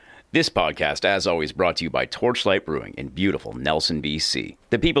This podcast, as always, brought to you by Torchlight Brewing in beautiful Nelson, BC.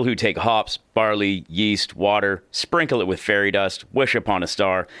 The people who take hops, barley, yeast, water, sprinkle it with fairy dust, wish upon a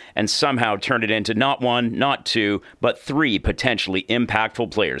star, and somehow turn it into not one, not two, but three potentially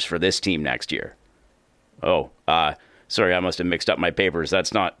impactful players for this team next year. Sorry, I must have mixed up my papers.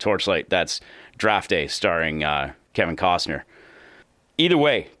 That's not Torchlight, that's Draft Day, starring Kevin Costner. Either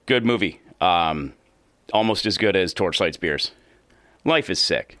way, good movie. Almost as good as Torchlight's beers. Life is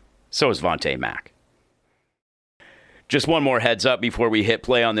sick. So is Vontae Mack. Just one more heads up before we hit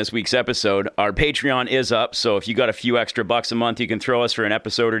play on this week's episode. Our Patreon is up, so if you got a few extra bucks a month you can throw us for an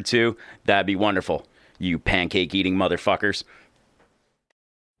episode or two, that'd be wonderful. You pancake-eating motherfuckers.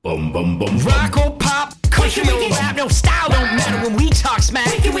 Bum, bum, bum, bum. Rock or pop, country or rap, no style don't matter when we talk smack.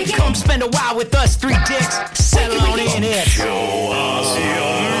 Come spend a while with us, three dicks, settle on in it. Show us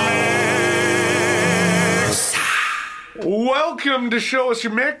your Welcome to Show Us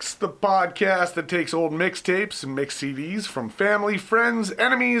Your Mix, the podcast that takes old mixtapes and mix CDs from family, friends,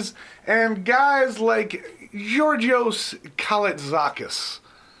 enemies, and guys like Georgios Kalaitzakis.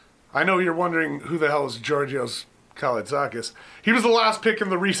 I know you're wondering who the hell is Georgios Kalaitzakis. He was the last pick in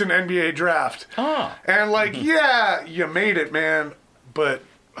the recent NBA draft. Oh. And yeah, you made it, man, but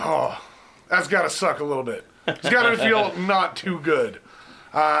that's got to suck a little bit. It's got to feel not too good.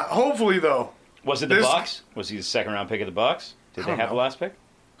 Hopefully, though. Was it the Bucks? Was he the second round pick of the Bucks? Did they have the last pick?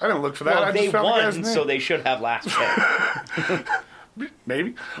 I didn't look for that. Well, I they just found the guy's won, name. so they should have last pick.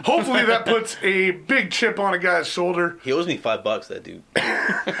 Maybe. Hopefully that puts a big chip on a guy's shoulder. He owes me $5, that dude.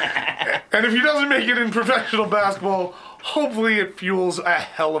 And if he doesn't make it in professional basketball, hopefully it fuels a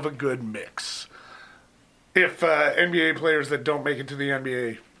hell of a good mix. If NBA players that don't make it to the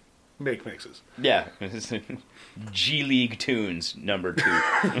NBA make mixes. Yeah. G League Tunes, number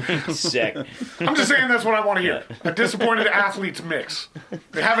 2. Sick. I'm just saying that's what I want to hear. A disappointed athlete's mix.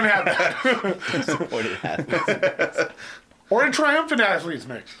 They haven't had that. Disappointed athletes. Or a triumphant athlete's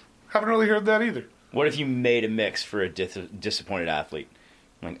mix. Haven't really heard that either. What if you made a mix for a disappointed athlete?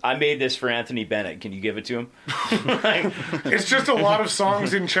 Like, I made this for Anthony Bennett. Can you give it to him? It's just a lot of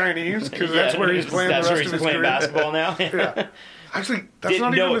songs in Chinese, because that's where he's playing the rest of his career. Basketball now? Yeah. Actually, that's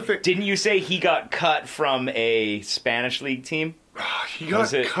not even the thing. Didn't you say he got cut from a Spanish league team? He got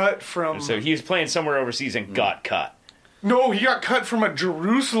cut from... So he was playing somewhere overseas and got cut. No, he got cut from a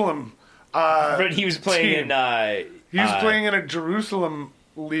Jerusalem But he was playing team. in... He was playing in a Jerusalem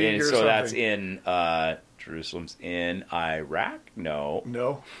league or so something. that's in... Jerusalem's in Iraq? No.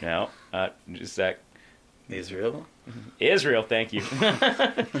 No. Just that... Israel? Israel, thank you.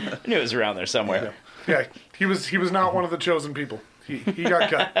 I knew it was around there somewhere. Yeah, he was not one of the chosen people. He got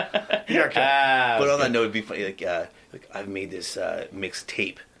cut. He got cut. But on that note, it'd be funny, like I've made this mixed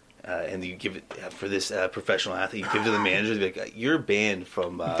tape, and you give it for this professional athlete, you give it to the manager, be like, you're banned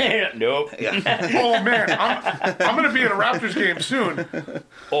from... Nope. Yeah. Oh, man, I'm going to be at a Raptors game soon.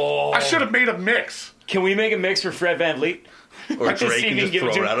 Oh. I should have made a mix. Can we make a mix for Fred VanVleet? Or See Drake if and you just can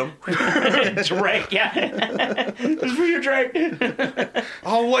give throw it it at him. Drake, yeah. This is for you, Drake.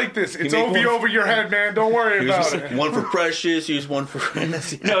 I'll like this. It's make OV one- over your head, man. Don't worry about it. One for Precious, here's one for...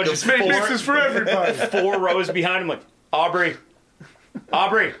 No, just Make mixes for everybody. 4 rows behind him, like, Aubrey.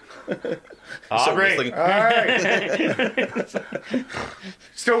 So it's like, All right.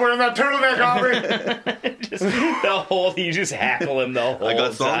 Still wearing that turtleneck, Aubrey? Just the whole, you just hackle him the whole I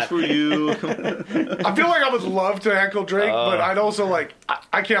got songs time. for you. I feel like I would love to heckle Drake, but I'd also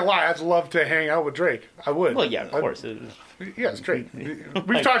I can't lie, I'd love to hang out with Drake. I would. Well, yeah, of course. Yeah, it's Drake.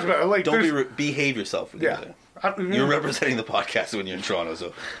 We've talked about it. Like, Don't behave yourself. yeah. You're representing the podcast when you're in Toronto,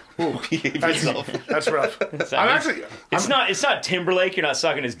 so behave yourself. That's rough. It's not Timberlake. You're not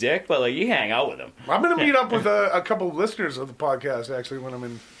sucking his dick, but like you hang out with him. I'm going to meet up with a couple of listeners of the podcast, actually, when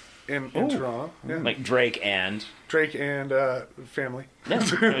I'm in Toronto. Yeah. Like Drake and Drake and family.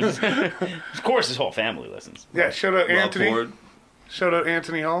 of course his whole family listens. Yeah, shout out Rob Anthony. Ford. Shout out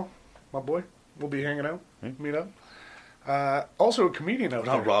Anthony Hall, my boy. We'll be hanging out, meet up. Also a comedian out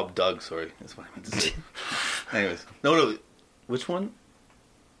there. Not Rob Doug, sorry. That's what I meant to say. Anyways. No. Which one?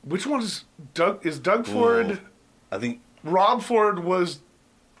 Which one is Doug? Is Doug Ford? I think... Rob Ford was...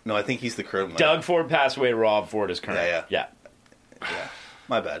 No, I think he's the current one. Doug Ford passed away. Rob Ford is current. Yeah.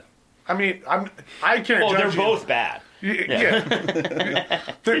 My bad. I mean, I can't Oh, judge they're you. both bad. Yeah.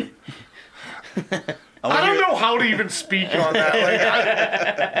 I don't know how to even speak on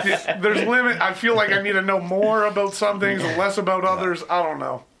that. Like, there's limit. I feel like I need to know more about some things and less about others. I don't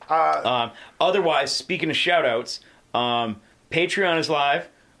know. Otherwise, speaking of shout-outs, Patreon is live.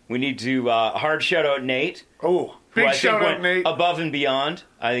 We need to hard shout out Nate. Oh, who big I think shout out, went Nate. above and beyond.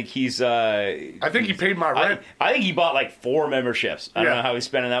 I think he's. I think he paid my rent. I think he bought like 4 memberships. I don't Yeah. know how he's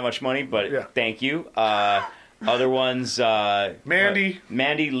spending that much money, but Yeah. thank you. Other ones, Mandy.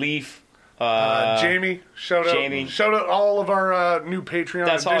 Mandy, Leaf, Jamie, shout out. Jamie. Shout out all of our new Patreon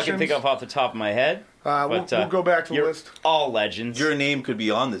that's all I additions. can think of off the top of my head. We'll go back to the you're list. All legends. Your name could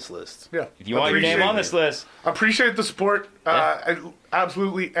be on this list. Yeah. if you want your name on this list, Appreciate the support.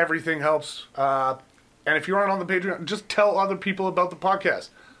 Absolutely everything helps. And if you aren't on the Patreon, just tell other people about the podcast.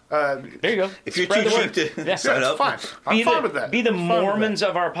 there you go. If you're Spread too the word. cheap to Yeah. sign Yeah, up, it's fine. I'm fine with that. Be the I'm fine with Mormons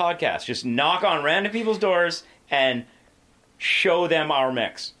of our podcast. Just knock on random people's doors and show them our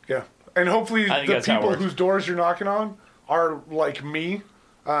mix. that. Yeah. And hopefully I think the that's how it people works. whose doors you're knocking on are like me,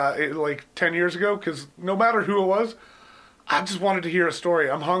 like 10 years ago, because no matter who it was, I just wanted to hear a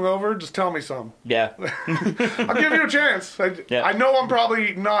story. I'm hungover, just tell me something. Yeah. I'll give you a chance. Yeah. I know I'm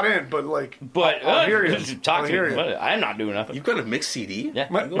probably not in, but like, But I'll hear you. talk I'll to hear me. you. I'm not doing nothing. you've got a mixed CD. Yeah.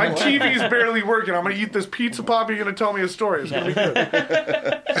 My TV's barely working. I'm going to eat this pizza pop. You're going to tell me a story. It's going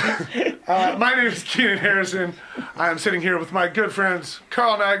to be good. My name is Keenan Harrison. I'm sitting here with my good friends,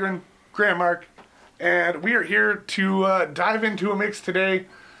 Carl Nagrin, Graham Mark, and we are here to dive into a mix today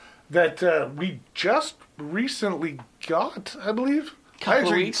that we just recently got, I believe. Couple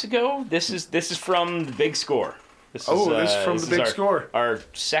of weeks ago. This is from the Big Score. This This is from the Big Score. Our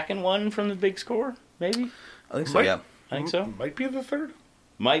second one from the Big Score, maybe. I think so. Might- Yeah. I think so. Might be the third.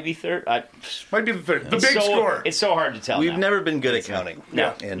 Might be third. Might be the third. The It's Big so, Score. It's so hard to tell. We've now. never been good at counting.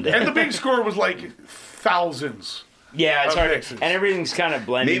 No. And, And the Big Score was like thousands. Yeah, it's of hard, mixes. and everything's kind of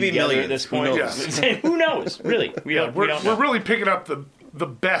blending Maybe together millions. at this Who point. knows? Who knows? Really, we don't We're know. really picking up the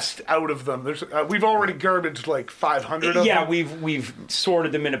best out of them. There's we've already garbaged like 500 of Yeah, them. we've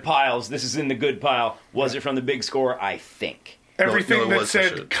sorted them into piles. This is in the good pile. Was it from the Big Score? I think. Everything No, it that was for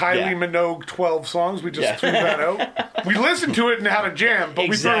said sure. Kylie Yeah. Minogue 12 songs, we just Yeah. threw that out. We listened to it and had a jam, but Exactly,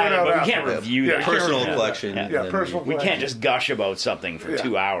 we threw it out but we can't afterwards. review Yeah, that. can't personal review that. collection. Yeah. and Yeah, then personal We can't collection. just gush about something for Yeah.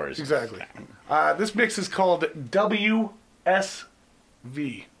 2 hours. Exactly. This mix is called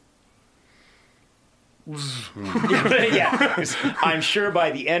WSV. Yeah, I'm sure by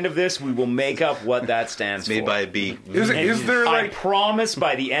the end of this we will make up what that stands Made for. by a B. Is there I like promise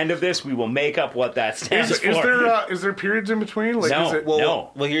by the end of this we will make up what that stands is for. there periods in between? Like No. is it Well,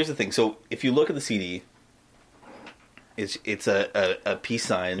 No. well, here's the thing. So if you look at the CD, it's a peace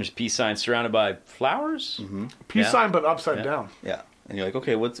sign. There's peace signs surrounded by flowers. peace yeah. sign but upside Yeah. down? Yeah, and you're like,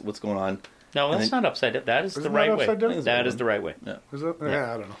 okay, what's going on? No, And that's then- not upside down. That is the Isn't right that way. upside down? That is the right way. Is that?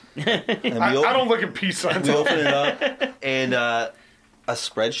 Yeah, I don't know. And I we don't look at peace signs. we open it up, and a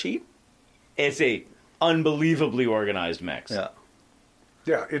spreadsheet. It's a unbelievably organized mix. Yeah,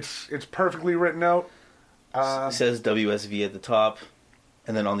 Yeah, it's perfectly written out. it says WSV at the top,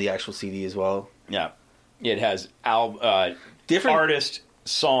 and then on the actual CD as well. Yeah. It has Different artist,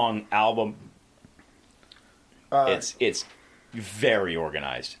 song, album. It's very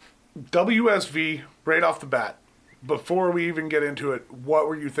organized. WSV right off the bat. Before we even get into it, what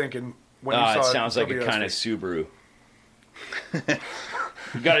were you thinking when you saw It sounds like WSV? a kind of Subaru. You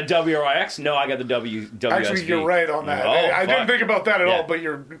got a WRX? No, I got the WSV. Actually, you're right on that. Oh, I didn't fuck. think about that at Yeah. all, but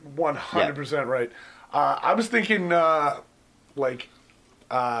you're 100% right. I was thinking like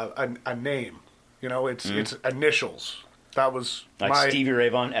a name. You know, it's initials. That was Like my Stevie Ray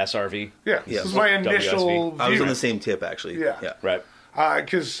Vaughan, SRV. yeah. This is my initial I was view. on the same tip actually. Yeah. yeah. Right.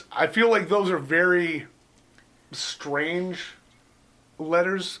 Because I feel like those are very strange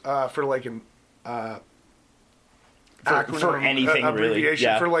letters for like an acronym, for anything, really. abbreviation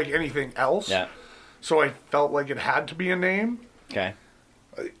Yeah. for like anything else. Yeah. So I felt like it had to be a name, Okay.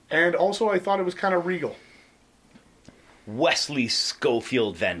 and also I thought it was kind of regal. Wesley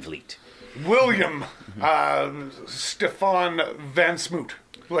Schofield Van Vliet. William Stefan Van Smoot,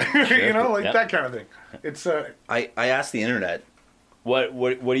 you know, like Yeah. that kind of thing. It's I asked the internet. What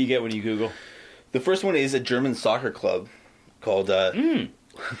do you get when you Google? The first one is a German soccer club called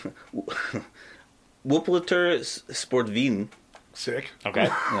Wuppleter Sport Wien. sick. Okay.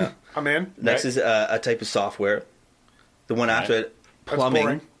 Yeah. I'm in. Next Right. is a type of software. The one after it, That's plumbing.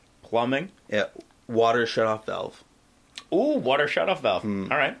 boring. Plumbing. Yeah, water shut-off valve. Ooh, water shut-off valve.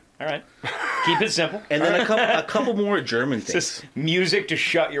 All right. Keep it simple. And then a couple more German things. Just music to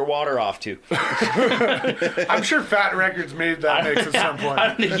shut your water off to. I'm sure Fat Records made that mix at some point. I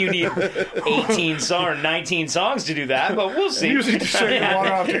don't think you need 18 songs or 19 songs to do that, but we'll see. Music to shut your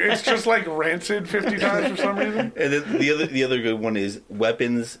water off to. It's just like Rancid 50 times for some reason. And then the other good one is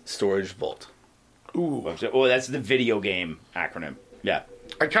weapons storage vault. Ooh, Oh, that's the video game acronym. Yeah.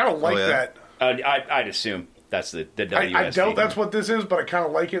 I kind of like Oh, yeah? that. I'd assume. That's the WSV. I doubt that's what this is, but I kind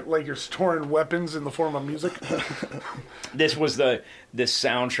of like it. Like you're storing weapons in the form of music. This was the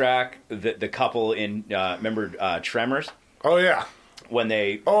soundtrack that the couple in remember Tremors Oh yeah. when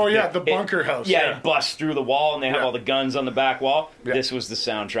they the bunker house. Yeah, it busts through the wall and they have Yeah. all the guns on the back wall. Yeah. This was the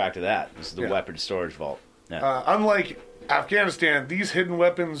soundtrack to that. This is the Yeah. weapon storage vault. Yeah. Unlike Afghanistan, these hidden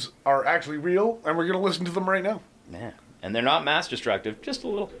weapons are actually real, and we're going to listen to them right now. Man. And they're not mass destructive, just a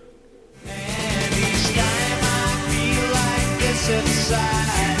little. And each time I feel like this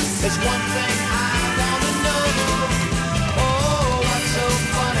inside, there's one thing I wanna know. Oh, what's so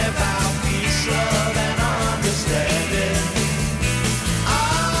funny about peace, love, and understanding?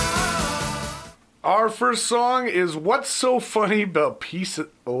 Oh. Our first song is "What's So Funny About Peace,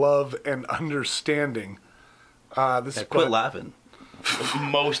 Love, and Understanding." This is Quit laughing.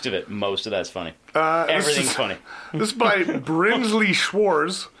 Most of that's funny. Everything's funny. This is by Brinsley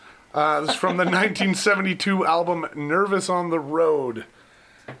Schwarz. This is from the 1972 album "Nervous on the Road,"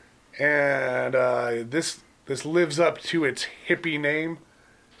 and this lives up to its hippie name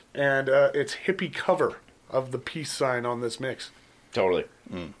and its hippie cover of the peace sign on this mix. Totally.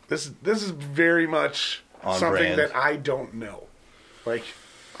 This is very much On something brand. that I don't know. Like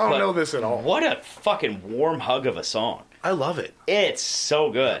I don't know this at all. What a fucking warm hug of a song. I love it. It's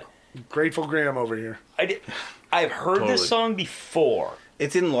so good. Grateful Graham over here. I've heard Totally. this song before.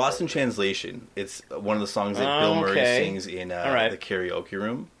 It's in Lost in Translation. It's one of the songs that Bill Murray Okay. sings in All right. the karaoke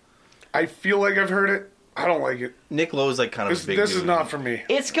room. I feel like I've heard it. I don't like it. Nick Lowe's like kind of This, a big this is dude. not for me.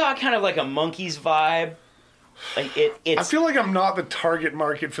 It's got kind of like a Monkees vibe. Like I it's feel like I'm not the target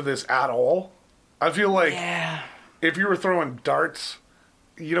market for this at all. I feel like yeah. if you were throwing darts,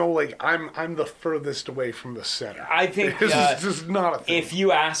 you know, like I'm the furthest away from the center. I think This is not a thing. if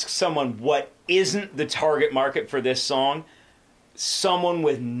you ask someone what isn't the target market for this song, someone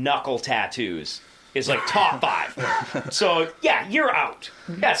with knuckle tattoos is like top 5. So yeah, you're out.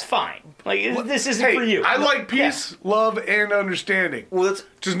 That's fine. Like this isn't hey, for you. I like peace, love, and understanding. Well, that's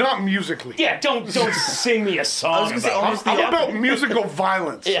Just not musically. Yeah, don't sing me a song gonna say about almost I'm about musical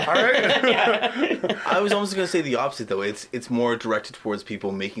violence. Yeah. All right. I was almost going to say the opposite, though. It's more directed towards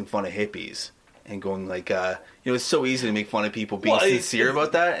people making fun of hippies and going like, it's so easy to make fun of people being Well, it's- sincere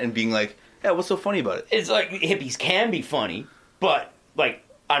about that and being like, yeah, what's so funny about it? It's like hippies can be funny, but like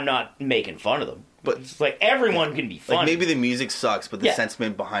I'm not making fun of them. But It's like everyone can be funny. like maybe the music sucks, but the Yeah.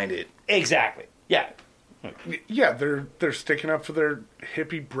 sentiment behind it. Exactly. Yeah. Yeah, they're sticking up for their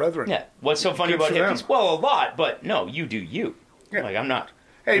hippie brethren. Yeah. What's so funny Good about for them. hippies? Well, a lot, but no, you do you. Yeah. Like I'm not.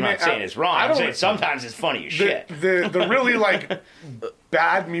 Hey, I'm man, not saying it's wrong. I I'm don't- saying sometimes it's funny as The, shit. the really like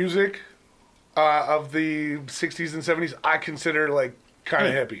bad music of the 60s and 70s, I consider like kind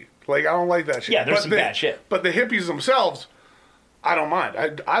of hippie. Like I don't like that shit. Yeah, there's But some the- bad shit. But the hippies themselves, I don't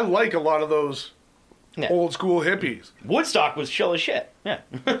mind. I like a lot of those Yeah. old school hippies. Woodstock was chill as shit. Yeah.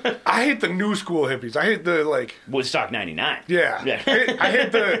 I hate the new school hippies. I hate the like Woodstock '99. yeah. Yeah. I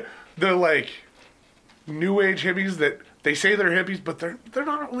hate the like new age hippies that they say they're hippies, but they're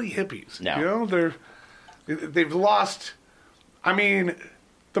not really hippies. No. You know, they've lost. I mean,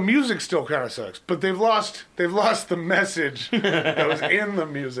 the music still kind of sucks, but they've lost the message that was in the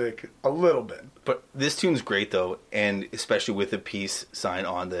music a little bit. But this tune's great, though, and especially with the peace sign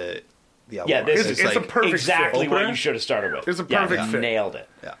on the album. Yeah, this art. is it's a like, perfect exactly fit. what Opener? you should have started with. It's a Yeah, perfect you fit. Nailed it.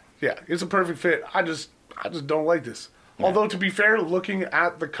 yeah. Yeah, it's a perfect fit. I just don't like this. Although to be fair, looking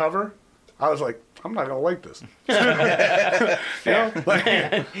at the cover, I was like, I'm not gonna like this. You know?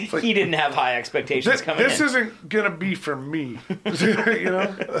 Like, He didn't have high expectations coming this in. isn't gonna be for me. You know?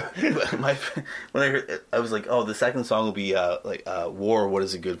 When I heard it, I was like, oh, the second song will be War, What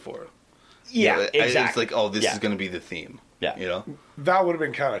Is It Good For? Yeah, exactly. It's like, oh, this Yeah. is going to be the theme. Yeah. You know? That would have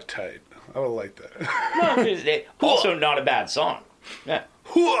been kind of tight. I would have liked that. No, also not a bad song. Yeah.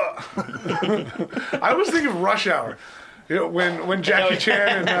 I was thinking of Rush Hour. You know, when Jackie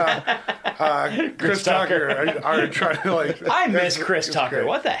Chan and Chris Tucker are trying to like. I miss it's- Chris it's Tucker. great.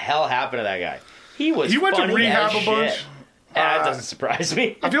 What the hell happened to that guy? He was He went to funny rehab as a bunch. shit. That doesn't surprise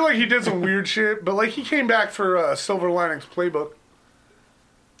me. I feel like he did some weird shit, but like he came back for Silver Linings Playbook.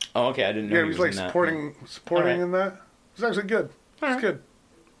 Oh, okay, I didn't know Yeah, he he was was like in that. supporting Alright. in that. It was actually good. It was good.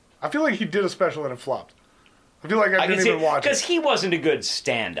 I feel like he did a special and it flopped. I feel like I I can didn't see even watch because it. he wasn't a good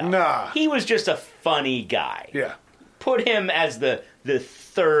stand-up. Nah. He was just a funny guy. Yeah, Put him as the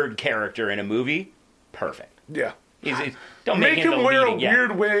third character in a movie. Perfect. yeah. Don't Make him him the wear a leading, yeah.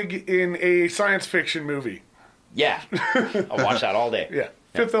 weird wig in a science fiction movie. Yeah, I'll watch that all day. Yeah.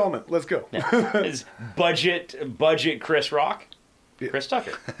 Fifth Element. Let's go. Is budget Chris Rock? Yeah. Chris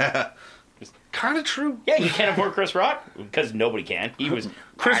Tucker. Kind of true. Yeah, you can't afford Chris Rock because nobody can. He was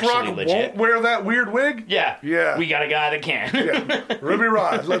Chris actually Rock legit. won't wear that weird wig? Yeah. Yeah. We got a guy that can. Yeah. Ruby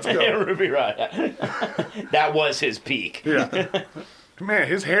Rod, let's Yeah, go. Ruby Rod. Yeah. That was his peak. Yeah. Man,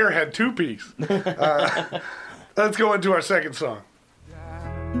 his hair had two peaks. Let's go into our second song.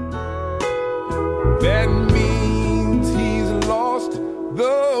 That means he's lost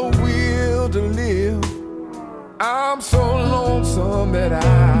the will to live. I'm so lonesome that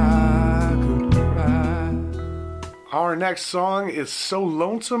I could cry. Our next song is So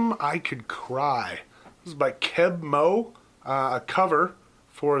Lonesome I Could Cry. This is by Keb Mo, a cover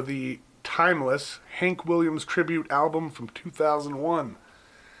for the timeless Hank Williams tribute album from 2001.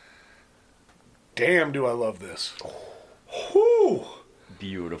 Damn, do I love this. Whew.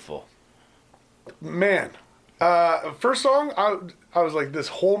 Beautiful. Man. First song, I was like, this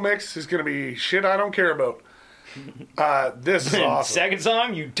whole mix is going to be shit I don't care about. This is awesome. Second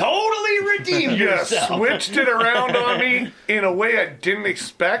song, you totally redeemed Yeah, yourself. switched it around on me in a way I didn't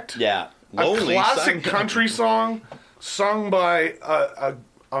expect. Yeah. A Lonely classic Sun. country song sung by a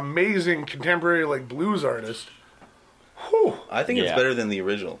amazing contemporary like blues artist. Whew. I think it's Yeah. better than the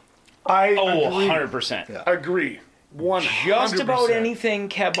original. I Oh, agree. 100%. Yeah. Agree. 100%. Just about anything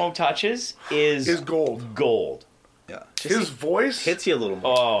Kebmo touches is gold. Gold. Yeah. His voice, hits you a little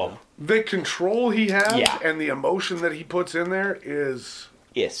more. Oh, the control he has, Yeah. and the emotion that he puts in there is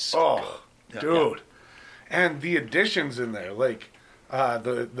yes. oh, dude. And the additions in there, like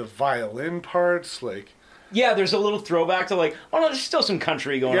the violin parts, like Yeah, there's a little throwback to like, oh no, there's still some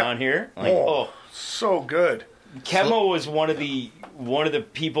country going Yeah. on here. Like, oh, so good. Kemo was one of the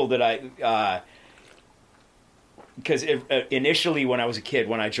people that I, because initially when I was a kid,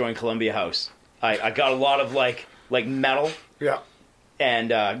 when I joined Columbia House, I got a lot of like metal Yeah. and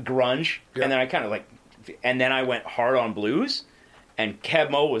grunge, Yeah. and then I kind of and then I went hard on blues, and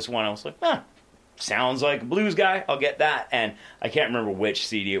Kemo was one I was like, sounds like a blues guy, I'll get that, and I can't remember which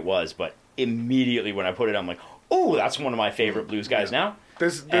CD it was, but immediately when I put it, I'm like, oh, that's one of my favorite blues guys now.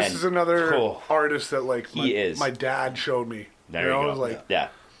 This And- is another oh, artist that like he is. my dad showed me. There you know, go. it was like Yeah.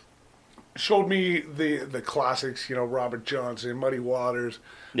 showed me the classics, Robert Johnson, Muddy Waters.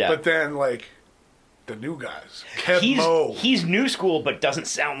 Yeah. But then like the new guys, Kev Mo. He's new school, but doesn't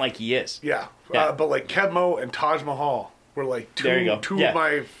sound like he is. Yeah. Yeah. But like Kev Mo and Taj Mahal were like There you go. two Yeah. of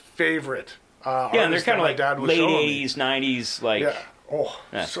my favorite Yeah, and they're artists kind that of my like dad was late showing me. 80s, 90s, like Yeah. Oh,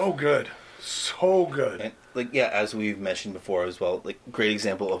 Yeah. so good. So good. And as we've mentioned before as well, like great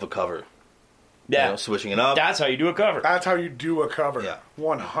example of a cover. yeah. Switching it up. That's how you do a cover. That's how you do a cover. Yeah.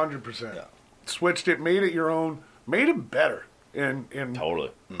 100%. Yeah. Switched it, made it your own, made it better in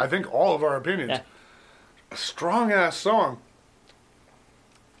Totally. I think all of our opinions. Yeah. A strong ass song.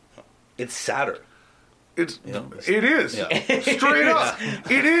 It's sadder. It's Yeah. it is. Yeah. Straight up.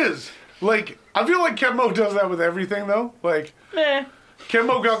 It is. Like I feel like Kemmo does that with everything though. Like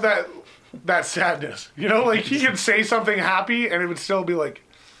Kemmo got that sadness. Like he could say something happy and it would still be like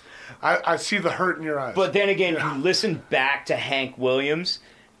I see the hurt in your eyes. But then again, you listen back to Hank Williams,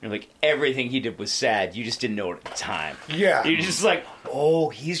 you're like, everything he did was sad. You just didn't know it at the time. Yeah. You're just like, oh,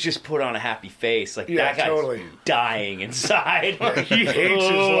 he's just put on a happy face. Like, Yeah, that guy's totally. dying inside. he hates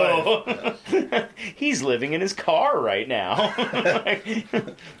his life. He's living in his car right now.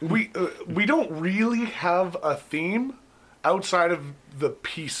 We don't really have a theme outside of the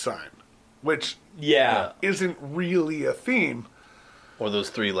peace sign, which yeah. isn't really a theme. Or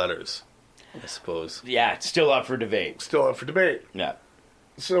those 3 letters, I suppose. Yeah, it's still up for debate. Still up for debate. Yeah.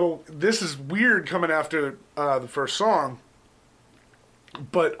 So this is weird coming after the first song,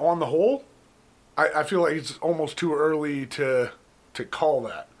 but on the whole, I feel like it's almost too early to call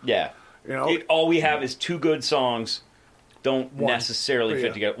that. Yeah. All we have is 2 good songs. Don't necessarily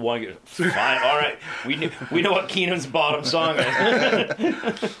fit together. One, fine. All right. We know what Keenan's bottom song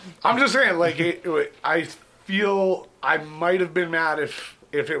is. I'm just saying, like, I feel I might have been mad if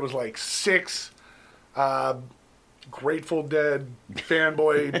it was like 6 Grateful Dead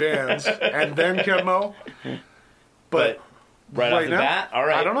fanboy bands and then Kemmo. But right off the now, bat, all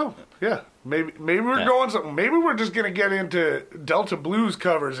right. I don't know. Yeah. Maybe we're going something. Maybe we're just gonna get into Delta Blues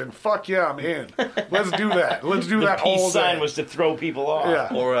covers and fuck yeah, I'm in. Let's do that. Let's do that all Peace sign day. was to throw people off.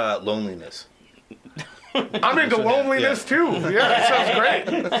 Yeah. Or loneliness. I'm into loneliness too. Yeah, that sounds great.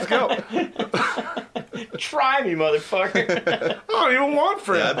 Let's go. Try me, motherfucker. I don't even want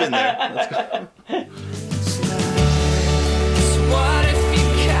friends. Yeah, I've been there. Let's go. What if you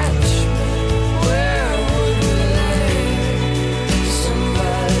catch me? Where would you lay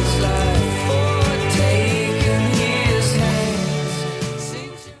somebody's life for taking his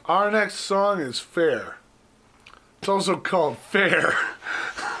hands? Our next song is Fair. It's also called Fair.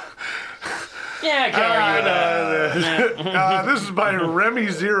 Yeah, I can't argue with that. This is by Remy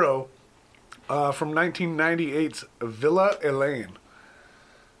Zero from 1998's Villa Elaine.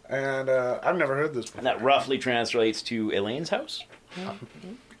 And I've never heard this before. And that roughly translates to Elaine's house?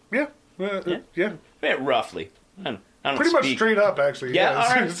 Yeah. Yeah. Yeah, roughly. I don't Pretty much speak. straight up, actually. Yeah, all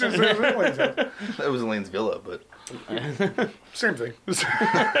right. it's Elaine's house. That was Elaine's villa, but Same thing.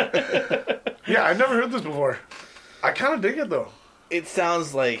 Yeah, I've never heard this before. I kind of dig it, though. it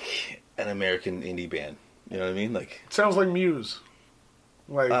sounds like an American indie band. You know what I mean? Like It sounds like Muse.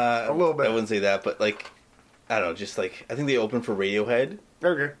 Like, a little bit. I wouldn't say that, but like I don't know, just like I think they opened for Radiohead,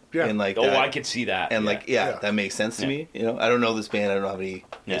 Okay, yeah. and like Oh, that, I could see that. and yeah. like Yeah. that makes sense to me. You know, I don't know this band. I don't have any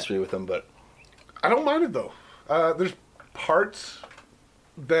Yeah. history with them, but I don't mind it, though. There's parts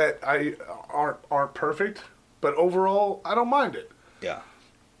that aren't perfect, but overall, I don't mind it. yeah,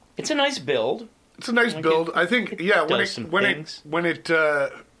 It's a nice build. It's a nice Like build. it- I think, yeah, when does it some when things. it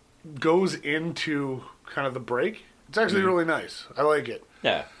goes into kind of the break, it's actually really nice. I like it.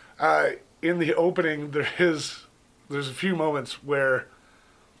 Yeah. In the opening, there's a few moments where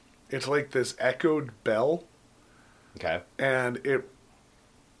it's like this echoed bell, Okay. and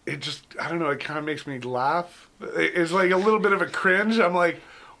it just, I don't know, it kind of makes me laugh. It's like a little bit of a cringe. I'm like,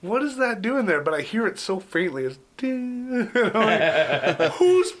 what is that doing there? But I hear it so faintly. It's ding. And I'm like,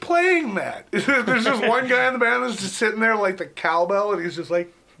 who's playing that? There's just one guy in the band that's just sitting there like the cowbell, and he's just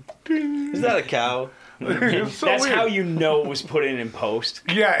like, ding. is that a cow? It's so That's weird. how you know it was put in post.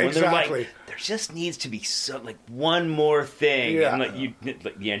 Yeah, When they're like, exactly. there just needs to be like one more thing. Yeah. And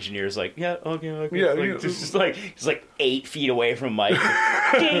like the engineer's like, yeah, okay. Yeah, like, yeah. it's just like he's like 8 feet away from Mike.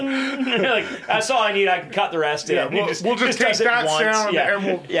 Ding. Like that's all I need. I can cut the rest in. Yeah, He we'll just take does it that once. sound Yeah. and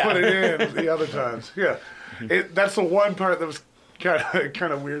we'll Yeah. put it in the other times. Yeah, that's the one part that was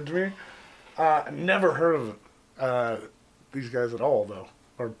kind of weird to me. Never heard of these guys at all, though,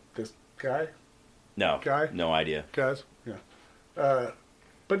 or this guy, No. Guy? No idea. guys. Yeah,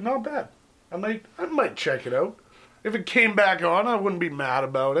 but not bad. I might check it out. If it came back on, I wouldn't be mad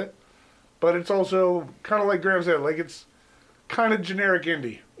about it. But it's also kind of like Graham said, like it's kind of generic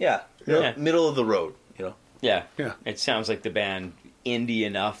indie. Yeah, Yeah. middle of the road. You know, Yeah. Yeah. It sounds like the band indie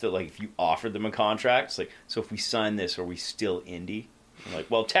enough that like if you offered them a contract, it's like, so if we sign this, are we still indie? I'm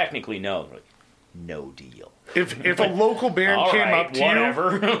like, well, technically no. They're like, no deal. If a local band All came right, up to you.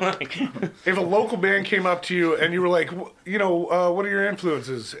 whatever. Like, If a local band came up to you and you were like, what are your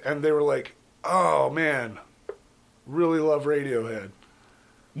influences? And they were like, oh man, really love Radiohead.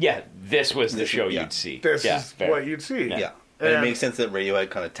 yeah, this was the This- show yeah. you'd see. This yeah, is fair. what you'd see. yeah, and it And- makes sense that Radiohead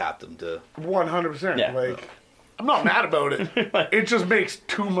kind of tapped them to. 100%. Yeah. Like, I'm not mad about it. It just makes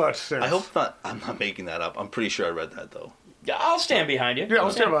too much sense. I hope not. I'm not making that up. I'm pretty sure I read that though. Yeah, I'll stand behind you. Yeah,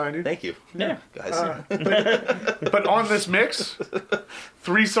 I'll stand behind you. Thank you, Yeah. guys. But on this mix,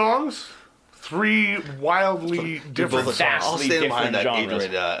 3 songs, 3 wildly different Both- songs. Vastly I'll stand behind that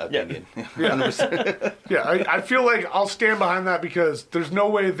different ignorant opinion. Yeah, I feel like I'll stand behind that because there's no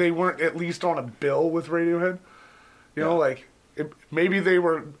way they weren't at least on a bill with Radiohead. You know, like maybe they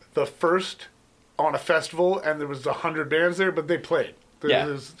were the first on a festival and there was 100 bands there, but they played. Yeah.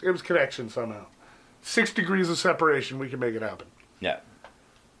 It was connection somehow. 6 degrees of separation, we can make it happen. Yeah.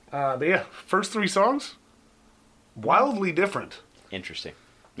 But yeah, first 3 songs, wildly different. Interesting.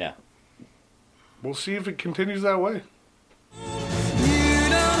 Yeah. We'll see if it continues that way. You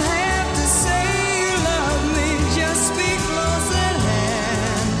don't have to say you love me, just be close at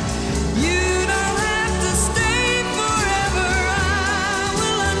hand. You don't have to stay forever, I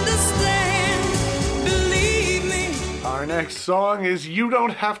will understand. Believe me. Our next song is You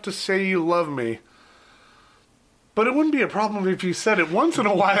Don't Have to Say You Love Me. But it wouldn't be a problem if you said it once in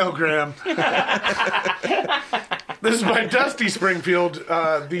a while, Graham. This is by Dusty Springfield,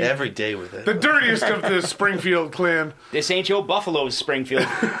 Every day with it. the dirtiest of the Springfield clan. This ain't your Buffalo's Springfield.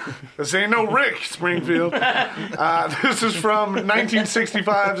 This ain't no Rick Springfield. This is from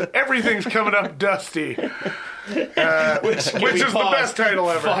 1965's Everything's Coming Up Dusty, which is the best title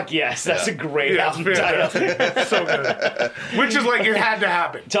ever. Fuck yes, that's a great Yeah, it's album title. fantastic. It's so good. Which is like, it had to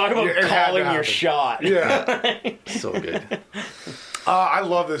happen. Talk about It had to calling your happen. shot. Yeah. So good. I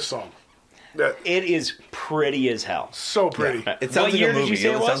love this song. It is pretty as hell. So pretty. It sounds What like year a did movie. you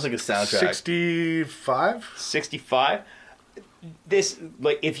say it was? sounds like a soundtrack. 65? 65. This,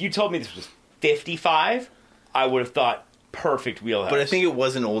 like, if you told me this was 55, I would have thought perfect wheelhouse. But I think it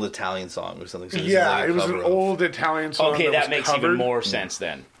was an old Italian song or something. So this is Yeah, like a it was an cover of- old Italian song. okay, that was makes covered. even more sense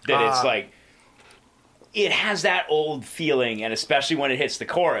then. That it's like it has that old feeling, and especially when it hits the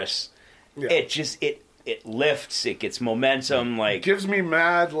chorus, Yeah. it lifts, it gets momentum. Like, Gives me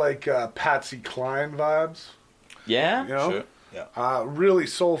mad, like, Patsy Cline vibes. yeah, You know? Sure. Yeah. Really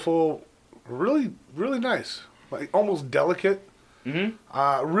soulful, Really, really nice. Like almost delicate.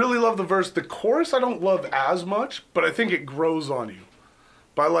 Really love the verse. The chorus I don't love as much, but I think it grows on you.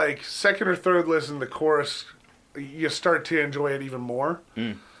 By like second or third listen, the chorus, you start to enjoy it even more.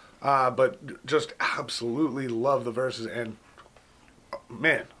 But just absolutely love the verses. And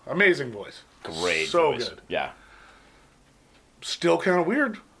man, amazing voice. Great So voice. good. Yeah. Still kind of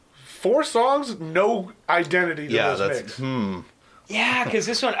weird. 4 songs, no identity to Yeah, this that's mix. Yeah, because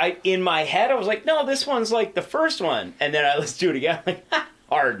this one, in my head, I was like, no, this one's like the first one. And then I listened to it again, I'm like,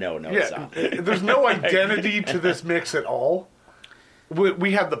 hard no, it's Yeah, not. there's no identity to this mix at all.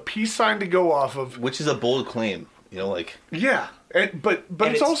 We have the peace sign to go off of. which is a bold claim. You know, like Yeah, but And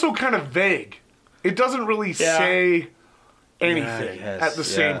it's also kind of vague. It doesn't really Yeah. say anything Yes, at the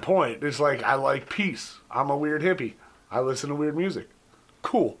same yeah. point. It's like, I like peace. I'm a weird hippie. I listen to weird music.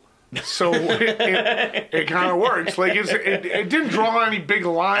 Cool. So it kind of works. Like it didn't draw any big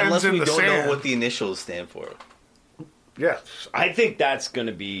lines unless in we the don't sand. know what the initials stand for. Yeah, I think that's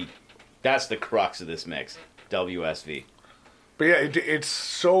the crux of this mix. WSV. but yeah, it's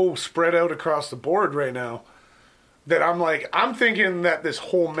so spread out across the board right now that I'm thinking that this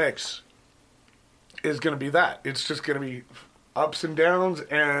whole mix is going to be that. It's just going to be ups and downs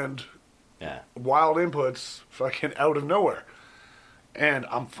and Yeah. wild inputs fucking out of nowhere. And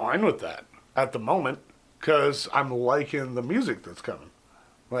I'm fine with that at the moment because I'm liking the music that's coming.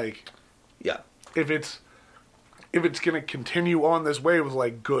 Like, Yeah. if it's going to continue on this way with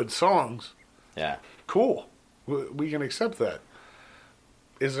like good songs, Yeah. cool. We can accept that.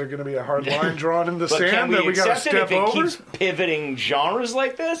 Is there going to be a hard line drawn in the But can sand we that we got to accept it step if it over? keeps pivoting genres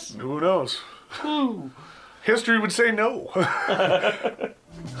like this? Who knows? History would say no.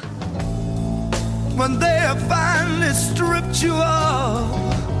 When they have finally stripped you of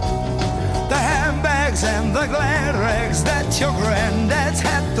the handbags and the glad rags that your granddad's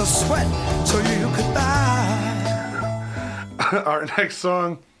had to sweat so you could buy. Our next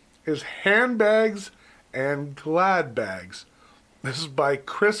song is Handbags and Glad Bags. This is by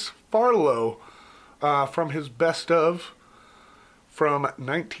Chris Farlow from his Best Of from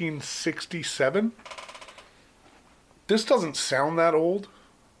 1967. This doesn't sound that old.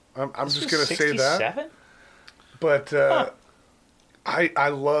 I'm just going to say that. 67? But I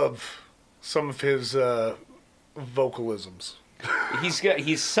love some of his vocalisms.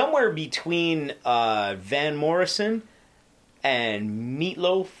 He's somewhere between Van Morrison and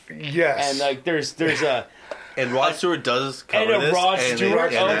Meatloaf. Yes. And like there's a And Rod Stewart does cover and a this. Rod and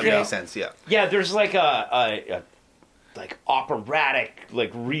Stewart, that okay. makes sense, yeah. yeah, there's like a like operatic,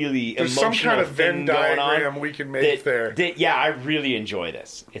 like really There's some emotional kind of Venn thing going on diagram we can make there. yeah, I really enjoy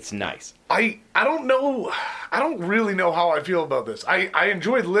this. It's nice. I don't know. I don't really know how I feel about this. I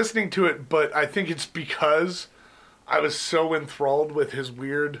enjoyed listening to it, but I think it's because I was so enthralled with his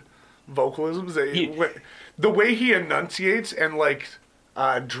weird vocalisms. The way he enunciates and like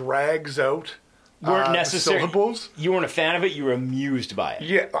drags out Weren't necessary. syllables. You weren't a fan of it. You were amused by it.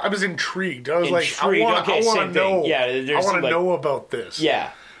 Yeah, I was intrigued. I was Intrigued, like, I want okay, to same know. thing. Yeah, I there's want to like- know about this.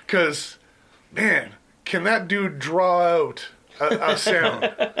 Yeah. Because, man, can that dude draw out a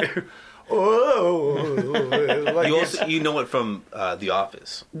sound? Oh, like You know it from The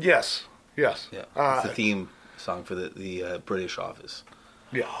Office. yes. Yeah, it's the theme song for the British Office.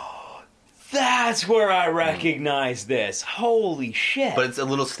 Yeah. That's where I recognize this. Holy shit. But it's a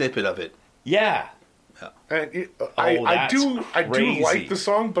little snippet of it. Yeah. And I that's do crazy. like the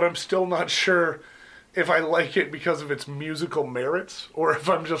song, but I'm still not sure if I like it because of its musical merits or if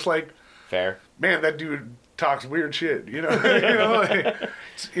I'm just like, Fair. man, that dude talks weird shit. You know, like,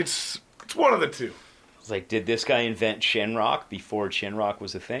 it's one of the two. It's like, did this guy invent Shin Rock before Chin Rock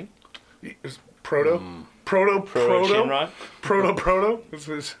was a thing? It's proto. Chin Rock? Proto.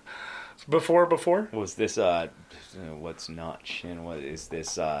 It's before. Was this what's not Chin? What is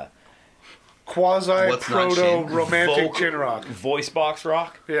this Quasi What's not proto chin? romantic chin rock. voice box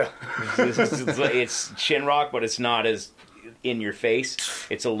rock? Yeah. It's Chin Rock, but it's not as in your face.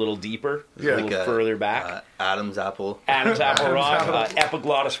 It's a little deeper, Yeah. a little further back. Adam's Apple. Adam's Apple Rock,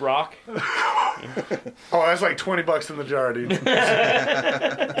 Epiglottis Rock. Oh, that's like $20 in the jar, dude.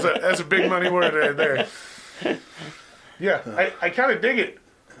 That's a big money word right there. Yeah, I kind of dig it.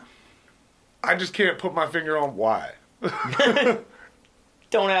 I just can't put my finger on why.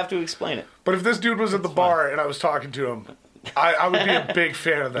 Don't have to explain it. But if this dude was at the bar and I was talking to him, I would be a big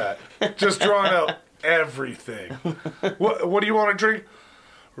fan of that. Just drawing out everything. What do you want to drink?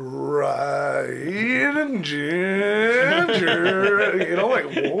 Ryan and ginger. You know, like,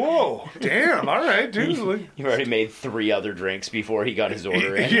 whoa, damn, all right, dude. Like, He already made 3 other drinks before he got his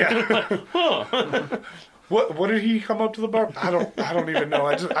order in. yeah. What did he come up to the bar? I don't even know.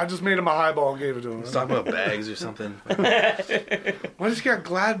 I just made him a highball and gave it to him. Let's talk about bags or something. Why does he got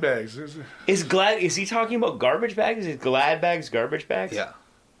Glad bags? Is he talking about garbage bags? Is Glad bags garbage bags? Yeah.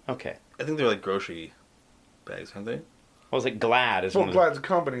 Okay. I think they're like grocery bags, aren't they? I was like Glad is Well, one of Glad's a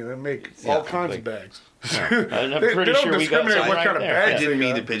company that make all kinds of bags. I'm They pretty don't sure we got discriminate something what right kind of there. bags I didn't they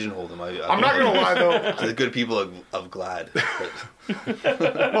mean got. to pigeonhole them. I'm not gonna lie though. To the good people of Glad. But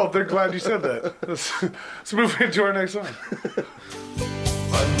Well, they're glad you said that. Let's move into our next song.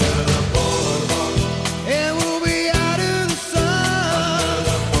 And we'll be out in the sun.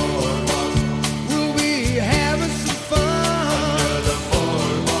 We'll be having some fun.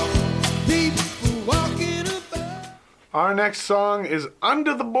 People walking about. Our next song is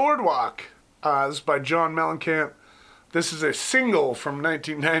Under the Boardwalk. This is by John Mellencamp. This is a single from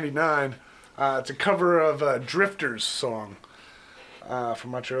 1999. It's a cover of Drifter's song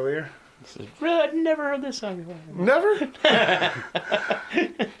from much earlier. I'd never heard this song before. Never?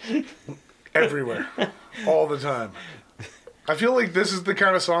 Everywhere. All the time. I feel like this is the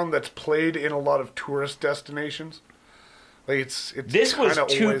kind of song that's played in a lot of tourist destinations. Like it's This was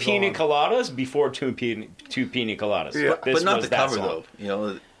kinda two always pina on. coladas before two pina coladas. Yeah. This but not was the that cover song. though. You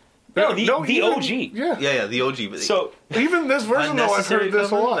know. No, the even- OG. Yeah. Yeah, the OG. But So Even this version, though, I've unnecessary heard this a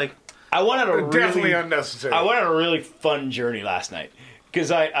cover, lot. Like, I went on a Definitely really, unnecessary. I went on a really fun journey last night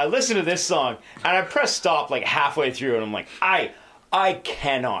because I listened to this song and I pressed stop like halfway through and I'm like, I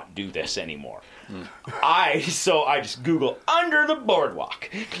cannot do this anymore. So I just Google Under the Boardwalk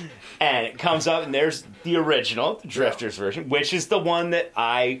and it comes up and there's the original, the Drifters version, which is the one that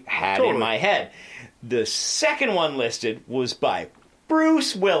I had in Totally. my head. The second one listed was by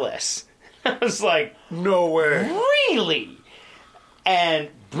Bruce Willis. I was like, No way. really? And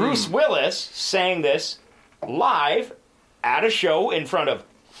Bruce Willis sang this live at a show in front of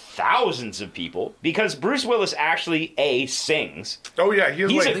thousands of people because Bruce Willis actually sings. Oh yeah, he's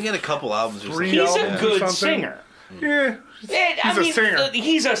He's I like think he had a couple albums or Three something. He's albums a or good something. singer. yeah. He's a singer.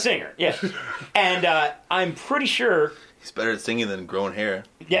 He's a singer, yeah. And I'm pretty sure, He's better at singing than growing hair.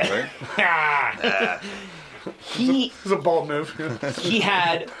 yeah. Right? He It's a bald move. he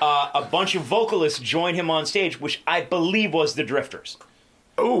had a bunch of vocalists join him on stage, which I believe was the Drifters.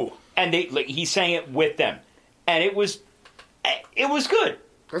 Oh, And he sang it with them, and it was good.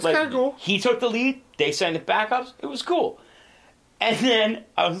 that's kind of cool. He took the lead. They sang the backups. It was cool. And then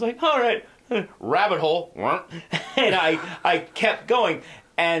I was like, all right, rabbit hole, and I kept going.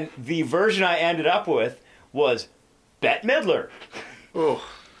 And the version I ended up with was Bette Midler. Oh,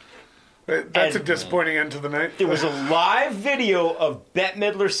 that's a And- disappointing end to the night. There was a live video of Bette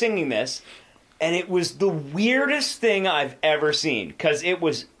Midler singing this, and it was the weirdest thing I've ever seen because it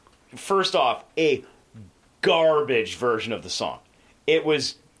was, first off, a garbage version of the song. It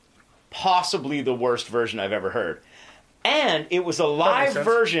was possibly the worst version I've ever heard. And it was a live sense.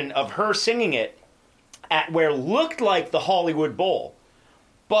 version of her singing it at where looked like the Hollywood Bowl,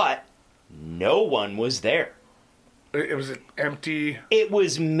 but no one was there. It was an empty. It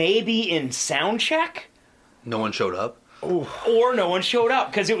was maybe in sound check, No one showed up. or no one showed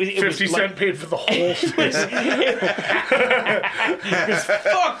up because it was 50 like, Cent paid for the whole thing.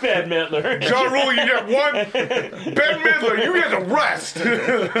 fuck Bette Midler. John Rule, you got one. Ben Midler, you get the rest.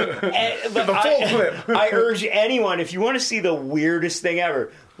 The full clip. I urge anyone, if you want to see the weirdest thing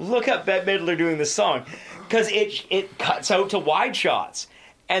ever, look up Bette Midler doing this song because it cuts out to wide shots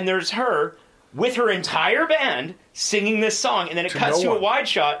and there's her with her entire band singing this song, and then it cuts no to a one. wide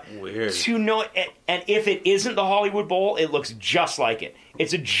shot Weird. to no. And if it isn't the Hollywood Bowl, it looks just like it.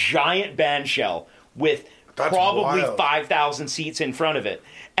 It's a giant band shell with That's probably wild. 5,000 seats in front of it,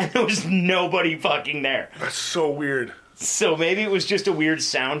 and there was nobody fucking there. That's so weird. So maybe it was just a weird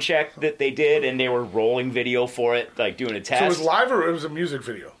sound check that they did, and they were rolling video for it, like doing a test. So it was live or it was a music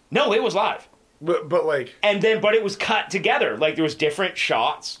video? No, it was live. But like, But it was cut together. Like there was different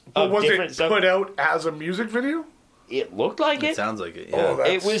shots but of was different it stuff. put out as a music video? It looked like It it. sounds like it. Yeah. Oh,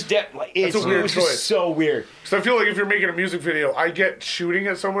 It was That's it a weird was choice. just so weird. So I feel like if you're making a music video, I get shooting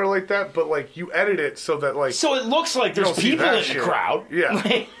it somewhere like that, but like you edit it so that like, So it looks like there's don't see people that in the shit. crowd. Yeah.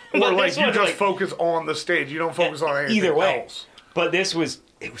 But or like this you one, just focus on the stage. You don't focus on anything either way. else. But it was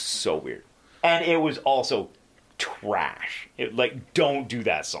so weird, and it was also trash. Don't do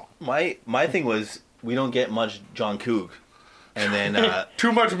that song. My thing was we don't get much John Coog, and then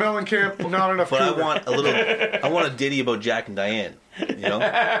Too much Mellencamp, not enough but I Cougar. want a little. I want a ditty about Jack and Diane, you know,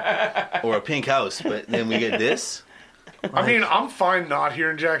 or a Pink House. But then we get this. I mean, I'm fine not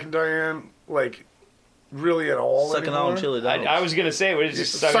hearing Jack and Diane. Like, really at all Sucking anymore. on chili dogs. I was gonna say, what is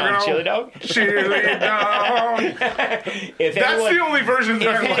just sucking on on chili dog? Chili dog. If That's anyone, the only version that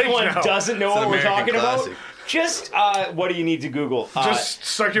if I like anyone now. doesn't know It's what an we're American talking classic. about, just what do you need to Google? Just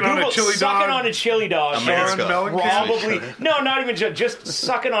sucking on a Google chili sucking dog. on a chili dog. America. John Mellencamp. Probably no, not even just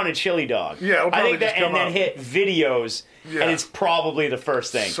sucking on a chili dog. Yeah, it'll I probably think that, just come and then up. hit videos, Yeah. and it's probably the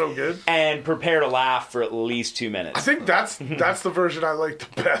first thing. So good. And prepare to laugh for at least 2 minutes. I think that's the version I like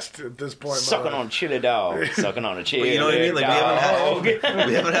the best at this point. in my Sucking life. on chili dog, sucking on a chili You know what I mean? Like dog.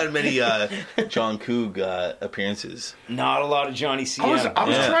 we haven't had many John Coog appearances. Not a lot of Johnny CM. I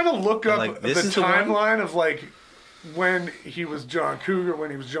was Yeah. trying to look up Like, the this is the one? timeline of like when he was John Cougar,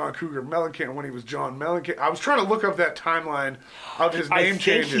 when he was John Cougar Mellencamp, when he was John Mellencamp. I was trying to look up that timeline of his I name think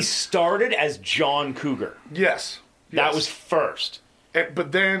changes. he started as John Cougar. Yes. That Yes. was first.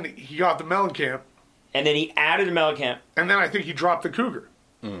 But then he got the Mellencamp, And then he added a Mellencamp, and then I think he dropped the Cougar.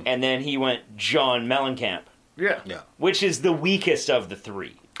 and then he went John Mellencamp, Yeah. Yeah. which is the weakest of the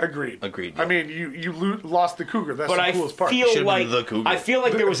three. Agreed. Agreed, I yeah. mean, you lost the Cougar. That's But the I coolest part. feel Should've like been the Cougar. I feel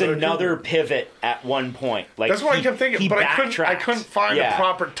like there was The another Cougar. pivot at one point. Like That's what I he- kept thinking, he but I couldn't backtracked. find Yeah. a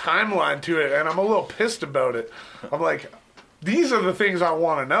proper timeline to it, and I'm a little pissed about it. I'm like, these are the things I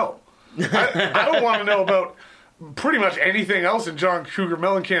want to know. I don't want to know about pretty much anything else in John Cougar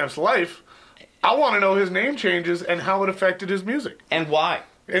Mellencamp's life. I want to know his name changes and how it affected his music. And why?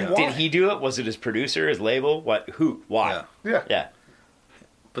 And why? Did he do it? Was it his producer, his label? What? Who? Why? Yeah. Yeah.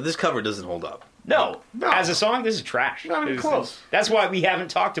 But this cover doesn't hold up. No. No. As a song, this is trash. Not even This is- close. That's why we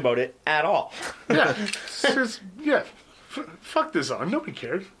haven't talked about it at all. Yeah. It's just- yeah. Fuck this song. Nobody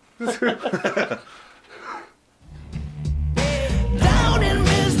cares. Down in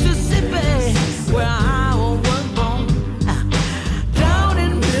Mississippi, where I was born. Down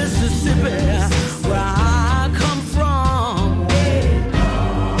in Mississippi, where I come from.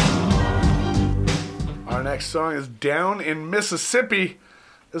 Our next song is Down in Mississippi.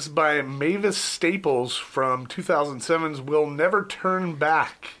 This is by Mavis Staples from 2007's We'll Never Turn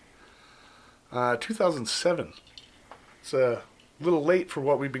Back. 2007. It's a little late for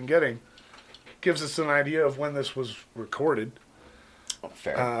what we've been getting. Gives us an idea of when this was recorded,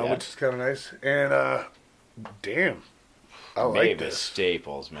 Fair. Yeah. which is kind of nice. And, damn. I like Mavis this.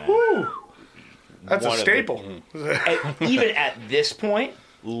 Staples, man. Woo! That's One a of the- staple. Even at this point,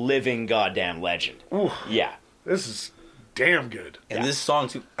 living goddamn legend. Ooh, Yeah. this is damn good. And this song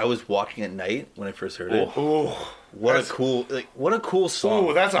too, I was walking at night when I first heard it. Oh. Ooh. What a cool song.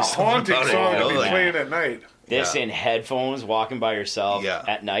 Ooh, that's a There's something haunting about it, song you to know, be like- playing at night. This Yeah. in headphones, walking by yourself Yeah.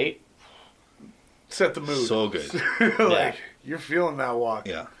 at night. Set the mood. So good. like, Yeah. you're feeling that walk.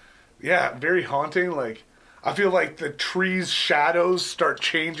 Yeah. Yeah, very haunting. Like, I feel like the trees' shadows start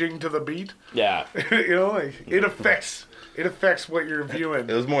changing to the beat. Yeah. You know, like it affects what you're viewing.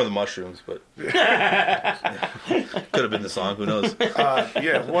 It was more the mushrooms, but could have been the song. Who knows?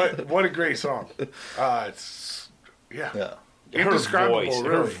 Yeah, what a great song. It's Yeah. Her indescribable. her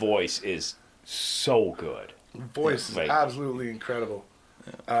Really, voice is so good. voice is like- absolutely incredible.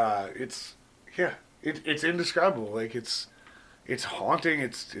 It's indescribable. Like it's haunting.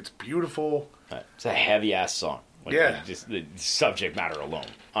 It's beautiful. It's a heavy ass song. Like, Yeah. Just the subject matter alone,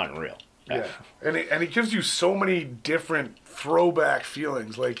 unreal. Yeah, and it gives you so many different throwback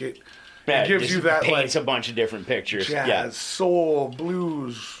feelings. Like it gives just you that paints like a bunch of different pictures. jazz, Yeah. soul,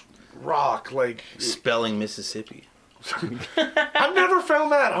 blues, rock. Like Spelling Mississippi. I've never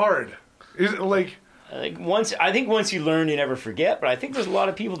found that hard. Is it like I think once you learn, you never forget. But I think there's a lot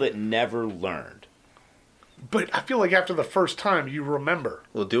of people that never learned. but I feel like after the first time you remember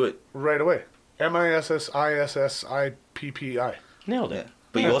We'll do it. right away. MISSISSIPPI. Nailed Yeah. it.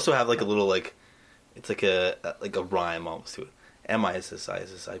 But you also have like a little like, it's like a rhyme almost to it.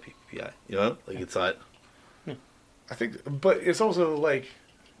 MISSISSIPPI. You know, like it's not. I think, but it's also like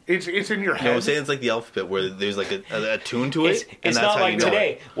it's in your You know what head. I'm saying? It's like the alphabet where there's like a tune to it. It's not like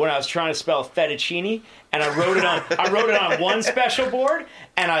today when I was trying to spell fettuccine and I wrote it on one special board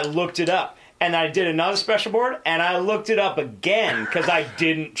and I looked it up. And I did another special board, and I looked it up again because I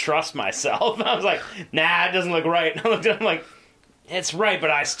didn't trust myself. I was like, nah, it doesn't look right. And I looked at it, I'm like, it's right,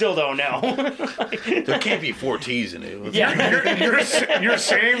 but I still don't know. There can't be 4 T's in it. Yeah, You're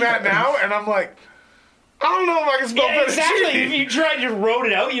saying that now, and I'm like, I don't know if I can spell yeah, exactly. fettuccine. If you tried to wrote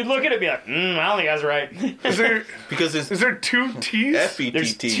it out, you'd look at it and be like, I don't think that's right. Because Is there two T's?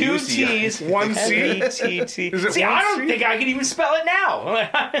 There's FETT. two T's, One C? F-E-T-T. Is it See, one I don't C? think I can even spell it now.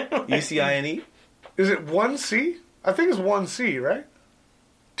 UCINE? Is it one C? I think it's one C, right?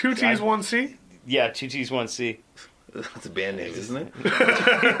 Two T's, one C? Yeah, two T's, one C. That's a band name, isn't it?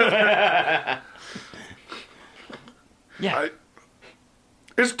 Yeah.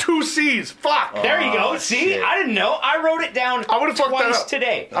 It's 2 C's. Fuck. There you go. See, shit. I didn't know. I wrote it down I would've fucked that twice up.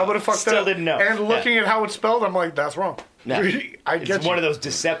 today. I would have fucked Still that up. didn't know. And looking at how it's spelled, I'm like, that's wrong. No. I get It's you. one of those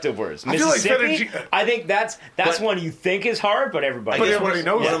deceptive words. I feel like Mississippi, fettuccine- I think that's But- one you think is hard, but everybody. But I guess everybody what,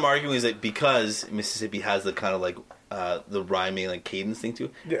 knows what it. I'm arguing is that because Mississippi has the kind of like the rhyming like cadence thing to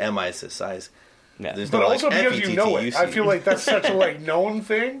it, Yeah. MI is size. Yeah. There's But no, also like, because you know it. I FETTUC. feel like that's such a like known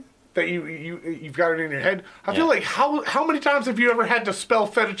thing that you've got it in your head. I feel Yeah. like how many times have you ever had to spell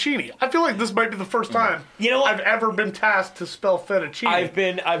fettuccine? I feel like this might be the first time You know what? I've ever been tasked to spell fettuccine. I've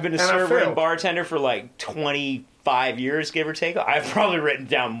been a I server and failed. bartender for like 25 years, give or take. I've probably written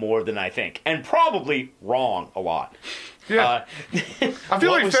down more than I think, and probably wrong a lot. Yeah. I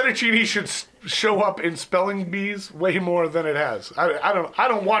feel what like was- fettuccine should show up in spelling bees way more than it has. I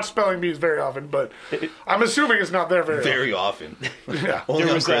don't watch spelling bees very often, but I'm assuming it's not there very often. often. Yeah. Only There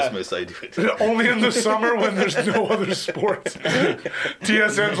on was, Christmas I do it. Only in the summer when there's no other sports.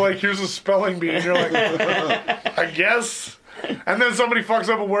 TSN's like, here's a spelling bee, and you're like, I guess. And then somebody fucks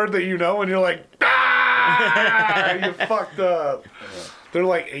up a word that you know, and you're like, ah, you fucked up. They're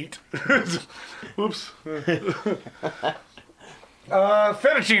like 8. Oops.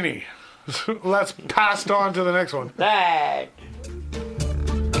 Fettuccine. Let's pass on to the next one. Hey.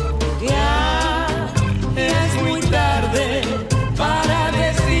 Ya es muy tarde para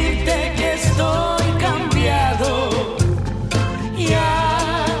decirte que estoy cambiado.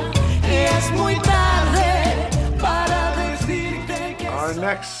 Ya es muy tarde para decirte que Our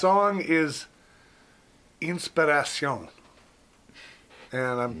next song is Inspiración. And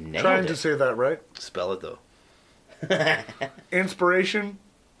I'm Nailed trying it. to say that right. Spell it though. Inspiration,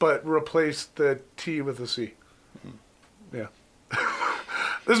 but replace the T with a C. Yeah.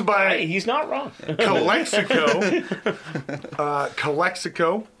 This is by Hey, he's not wrong. Calexico.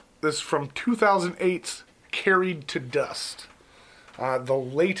 Calexico. This is from 2008's Carried to Dust. The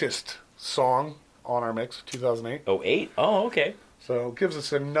latest song on our mix, 2008. 08? Oh, okay. So it gives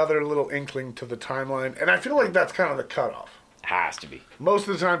us another little inkling to the timeline. And I feel like that's kind of the cutoff. Has to be. Most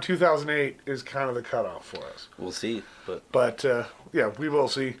of the time, 2008 is kind of the cutoff for us. We'll see. But But, yeah, we will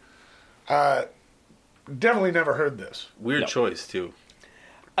see. Definitely never heard this. weird No. choice too.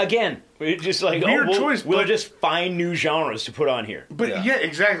 Again, we're just like, Weird we'll, choice, we'll but- just find new genres to put on here. But Yeah. yeah,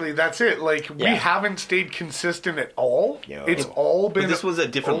 exactly. That's it. Like we Yeah. haven't stayed consistent at all. No. It's all been. But this was a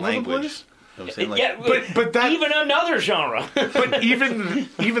different all over the language. place. You know what I'm saying? Like, yeah, but that- even another genre. But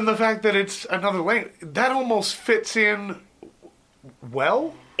even the fact that it's another language, that almost fits in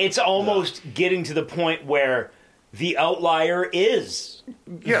well. It's almost getting to the point where the outlier is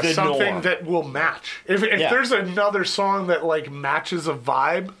Yeah, the something norm. that will match. If Yeah. there's another song that like matches a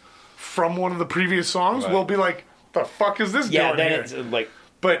vibe from one of the previous songs, Right. we'll be like, "The fuck is this Yeah, doing then here?" it's like,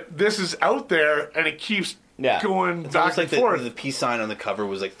 But this is out there, and it keeps Yeah. going it's back almost like and forth. the peace sign on the cover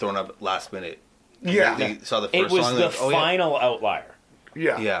was like thrown up last minute. Yeah. They saw the it first was song. the like, oh, yeah. final outlier.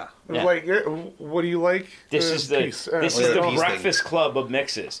 Yeah. Yeah. Yeah. Like, what do you like? This is the Peace. this yeah, is the peace thing. Breakfast Club of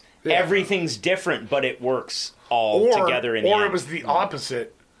mixes. Yeah. Everything's different, but it works all or, together in the or end. it was the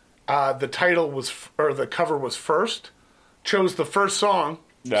opposite. The title was, or the cover was first. Chose the first song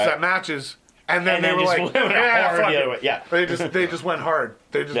Right. that matches, and then And they then were just like, went "Yeah, hard fuck the it." other way. Yeah. They just went hard.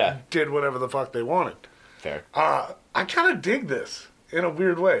 They just Yeah. did whatever the fuck they wanted. Fair. I kind of dig this in a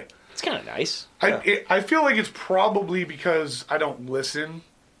weird way. It's kind of nice. I feel like it's probably because I don't listen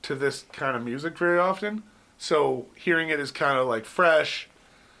to this kind of music very often. So hearing it is kind of like fresh.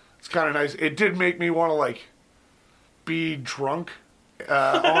 It's kind of nice. It did make me want to like be drunk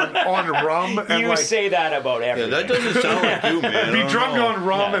on rum and You like say that about Yeah, everything. that doesn't sound like you, man. I be don't drunk know. on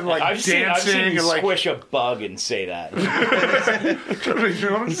rum Yeah. and like I've dancing seen you and like squish a bug and say that. you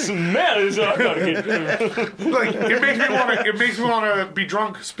know what I'm saying? Man, it's not gonna get- Like it makes me want to be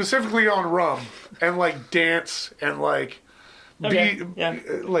drunk specifically on rum and like dance and like Okay, be yeah.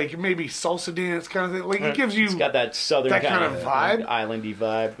 like maybe salsa dance kind of thing. Like it gives you It's got that southern that kind kind of vibe. islandy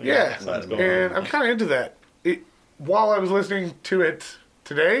vibe. Yeah, something's going and on. I'm kind of into that. While I was listening to it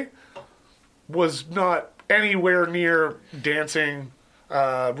today, was not anywhere near dancing,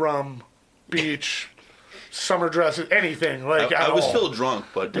 rum, beach, summer dresses, anything like. I at was all. still drunk,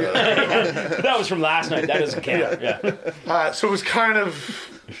 but That was from last night. That doesn't count. Yeah. So it was kind of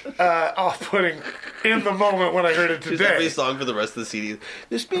off-putting in the moment when I heard it just every today. song for the rest of the CD.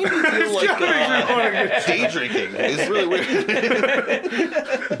 This made me feel like kinda makes me wanna get- day drinking. It's really weird.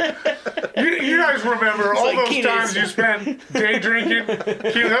 You guys remember all like those Keenan. times you spent day drinking?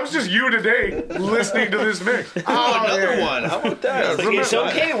 Keenan, that was just you today listening to this mix. Oh, Another yeah. one. How about that? It's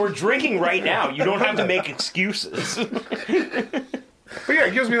okay. We're drinking right now. You don't have to make excuses. But yeah,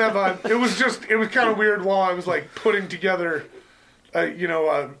 it gives me that vibe. It was kind of weird while I was like putting together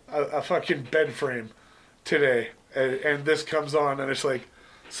a fucking bed frame today, and this comes on, and it's like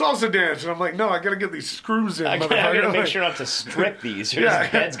salsa dance, and I'm like, no, I gotta get these screws in. I gotta make sure not to strip these, or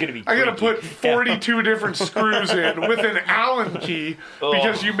this bed's gonna be I gotta creaky. put 42 different screws in with an Allen key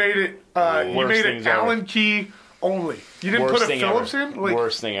because you made it. You made it things ever. Allen key only. You didn't Worst put a thing Phillips ever. in. Like,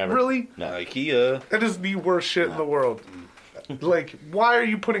 Worst thing ever. Really? IKEA. That is the worst shit in the world. Like, why are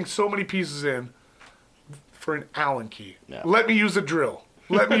you putting so many pieces in for an Allen key? No. Let me use a drill.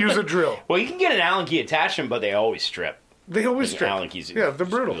 Let me use a drill. Well, you can get an Allen key attachment, but they always strip. They always Like strip. Allen keys. Yeah, they're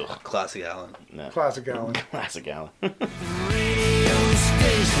brutal. Ugh, Classic Allen. no. Classic Allen. Classic Allen. Radio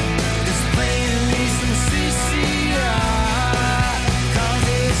station is playing me some CCR. 'Cause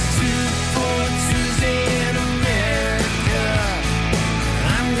it's 2 for Tuesday in America.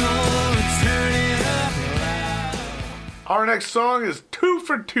 I'm gonna turn it up loud. Our next song is 2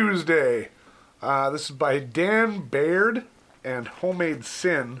 for Tuesday. This is by Dan Baird and Homemade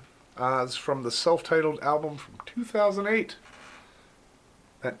Sin. It's from the self-titled album from 2008.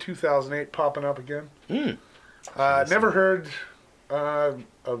 That 2008 popping up again. Never heard of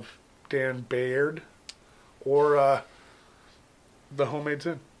Dan Baird or the Homemade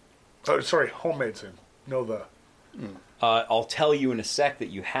Sin. Oh, sorry, Homemade Sin. No, the... I'll tell you in a sec that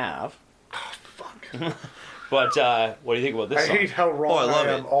you have. Fuck. But what do you think about this I song? hate how wrong I love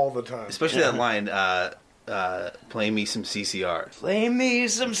I am it. all the time. Especially that line, playing me some CCR. Play me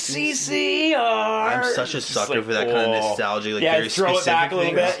some CCR. I'm such a It's sucker like, for that kind of oh. nostalgia. Like Yeah, very throw it back a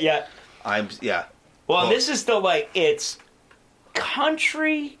little specific bit. things. Yeah. Well, this is the it's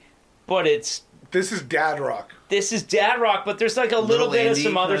country, but This is dad rock. this is dad rock, but there's like a little bit of indie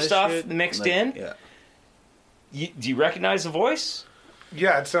some other kinda stuff shit. mixed Like, in. Yeah. Do you recognize the voice?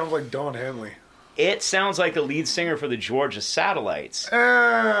 Yeah, it sounds like Don Henley. It sounds like the lead singer for the Georgia Satellites.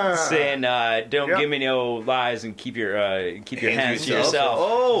 Ah. Saying, "Don't Yep. give me no lies and keep your hands to yourself."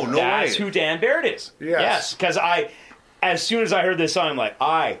 Oh, no That's way. who Dan Baird is. Yes. Because as soon as I heard this song, I'm like,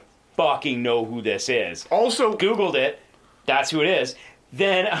 I fucking know who this is. Also, Googled it. That's who it is.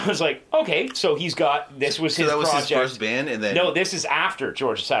 Then I was like, okay, so he's got this was So his that was project. his first band, and then No, this is after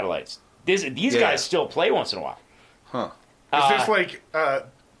Georgia Satellites. These Yeah. guys still play once in a while. is this like,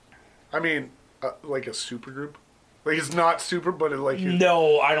 like a super group? Like, it's not super, but it like...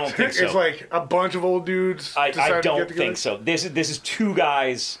 No, I don't think so. It's like a bunch of old dudes I decided to get don't together? think so. This is two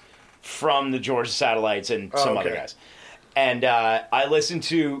guys from the Georgia Satellites and some other okay. guys. And I listened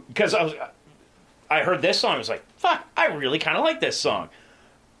to because I heard this song. I was like, fuck, I really kind of like this song.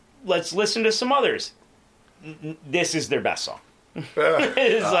 Let's listen to some others. This is their best song.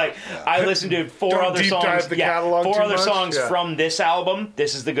 It's like I listened to four Don't other deep songs. dive the catalog four too other much? songs Yeah. from this album.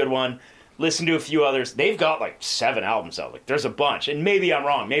 This is the good one. Listen to a few others. They've got like 7 albums out. Like there's a bunch, and maybe I'm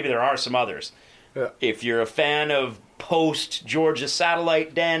wrong. Maybe there are some others. Yeah. If you're a fan of post Georgia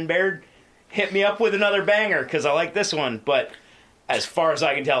Satellite Dan Baird, hit me up with another banger because I like this one. But as far as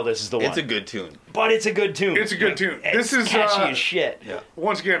I can tell, this is the one. it's a good tune. But it's a good tune. It's a good tune. It's This is, catchy as shit. Yeah.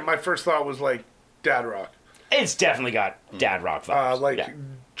 Once again, my first thought was like dad rock. It's definitely got dad rock vibes. Like yeah.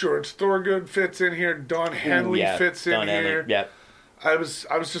 George Thorogood fits in here. Don Henley Yeah, fits in Don Henley, here. Yeah. I was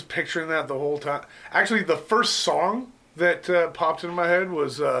just picturing that the whole time. Actually, the first song that popped into my head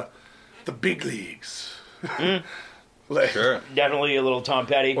was "The Big Leagues." Like, Sure. Definitely a little Tom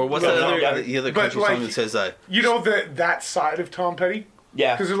Petty. Or what's Little that Tom other Petty. the other But, country like, song that says you know that side of Tom Petty?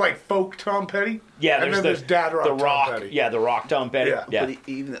 Yeah. Because there's like folk Tom Petty. Yeah, and then there's there's dad rock the Tom rock. Petty. Yeah, the rock Tom Petty. Yeah. Yeah. But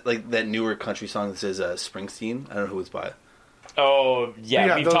even like that newer country song that says Springsteen. I don't know who it's by. Oh,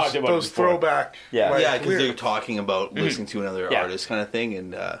 yeah. We've those, talked about those it before. throwback. Yeah. like, Yeah, because they're lyrics. talking about listening to another Yeah. artist kind of thing,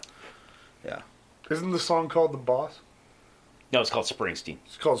 and yeah. Isn't the song called "The Boss"? No, it's called Springsteen.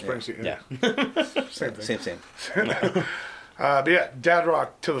 It's called Springsteen. Yeah. Same thing. Same. But yeah, dad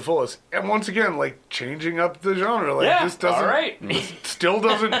rock to the fullest. And once again, like changing up the genre. Like Yeah. this doesn't All right. still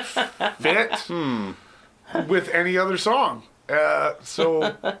doesn't fit with any other song.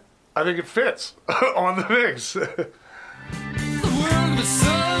 So I think it fits on the mix. The world was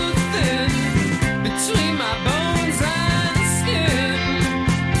so thin between my bones and skin.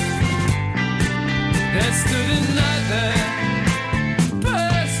 There stood another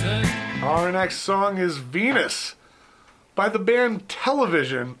person. Our next song is Venus by the band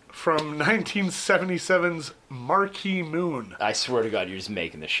Television from 1977's Marquee Moon. I swear to God, you're just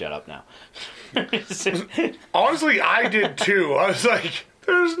making this shit up now. Honestly, I did too. I was like,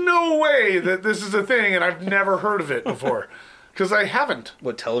 there's no way that this is a thing, and I've never heard of it before. Because I haven't.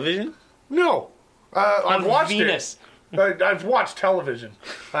 What, television? No. I've watched Venus. it. I've watched Television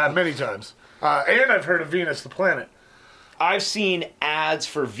many times. And I've heard of Venus the Planet. I've seen ads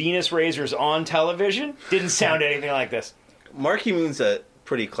for Venus razors on television. Didn't sound anything like this. Marky Moon's a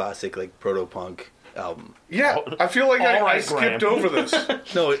pretty classic, like, proto-punk album. Yeah, I feel like All I right, skipped Graham. over this.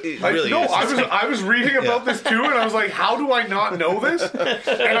 No, it really is. I was reading about this too, and I was like, how do I not know this?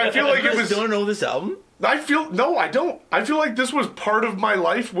 And I feel like You it guys was. don't know this album? I don't. I feel like this was part of my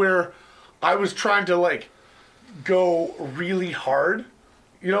life where I was trying to like go really hard.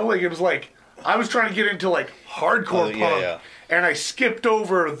 You know, like it was like I was trying to get into like hardcore punk, and I skipped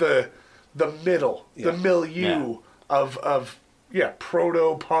over the middle, the milieu of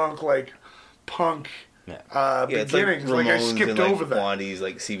proto punk, like punk It's like beginnings. Like, I Ramones skipped and, over that. Blondie's,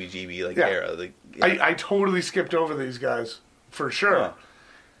 like CBGB, like Yeah. era. Like, I totally skipped over these guys for sure. Huh.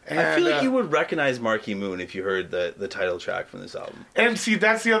 And, I feel like you would recognize Marky Moon if you heard the title track from this album. And see,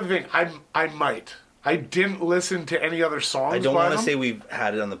 that's the other thing. I might. I didn't listen to any other songs. I don't by want to them. say we've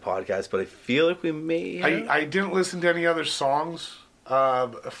had it on the podcast, but I feel like we may have. I didn't listen to any other songs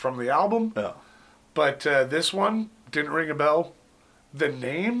from the album, Oh. but this one didn't ring a bell. The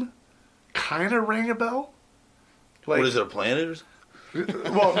name kind of rang a bell. Like, What is it, a planet or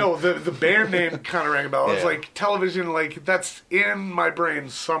something? well, no, the band name kind of rang a bell. It's Yeah. like television, like that's in my brain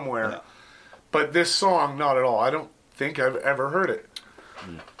somewhere. Yeah. But this song, not at all. I don't think I've ever heard it.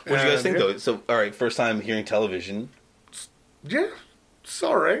 What do you guys think, yeah. though? So, all right, first time hearing television. Yeah, it's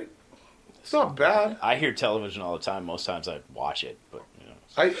all right. It's not bad. I hear television all the time. Most times I watch it, but you know.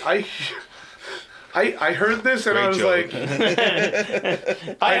 I heard this and Great I was joke.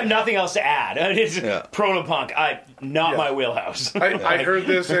 like, I have nothing else to add. It's Yeah. proto-punk. Not Yeah. my wheelhouse. I heard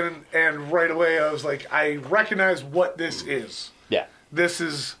this and right away I was like, I recognize what this is. Yeah. This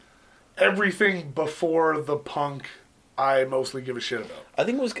is everything before the punk I mostly give a shit about. I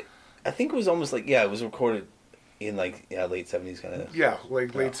think it was almost like, it was recorded in like late 70s kind of. Yeah,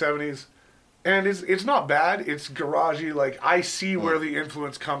 like late 70s. And it's not bad. It's garagey. Like, I see where the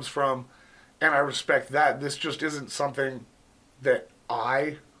influence comes from, and I respect that. This just isn't something that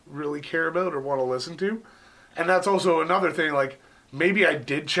I really care about or want to listen to. And that's also another thing, like, maybe I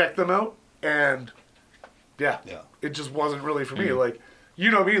did check them out, and Yeah. it just wasn't really for me. Like,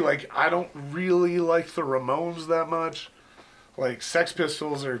 you know me, like, I don't really like the Ramones that much. Like, Sex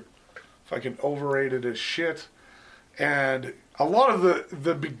Pistols are fucking overrated as shit. And a lot of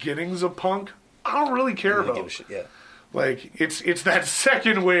the beginnings of punk, I don't really care Really about. give a shit, yeah. Like, it's that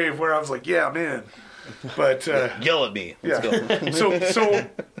second wave where I was like, yeah, man. But, Yell at me. Let's go. so,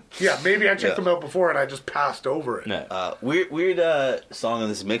 yeah, maybe I checked Yeah. them out before and I just passed over it. No. Weird song on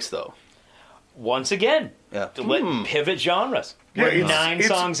this mix, though. Once again, Yeah. let pivot genres. Yeah, We're it's- 9 it's-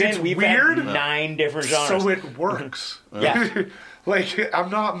 songs it's in. We've weird. had 9 different genres. So it works. Yeah. Like,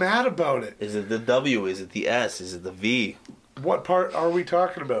 I'm not mad about it. Is it the W? Is it the S? Is it the V? What part are we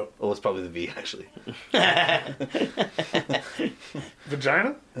talking about? Oh, it's probably the V, actually.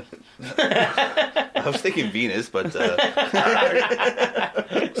 Vagina? I was thinking Venus, but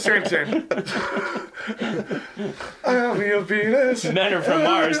Same. I'm your Venus. Men are from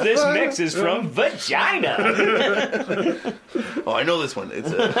Mars. This mix is from Vagina. oh, I know this one. It's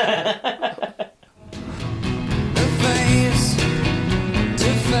Face to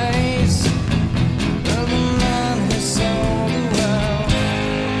face of the man who sold the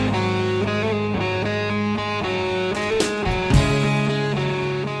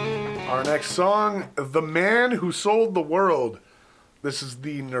world. Our next song, The Man Who Sold the World. This is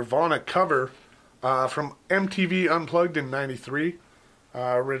the Nirvana cover from MTV Unplugged in '93,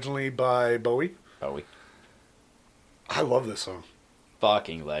 originally by Bowie. Bowie. I love this song.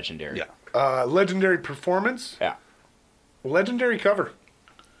 Fucking legendary. yeah. Legendary performance, Yeah. legendary cover.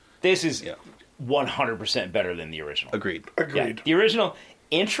 This is Yeah. 100% better than the original. Agreed. Yeah. Agreed. The original,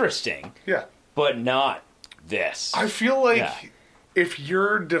 interesting, Yeah. but not this. I feel like Yeah. if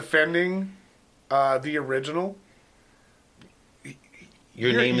you're defending the original,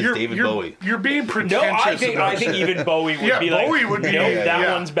 Your name is David Bowie. You're being No, pretentious. I think about shit. even Bowie would Yeah, be Bowie like, would be- no, yeah, that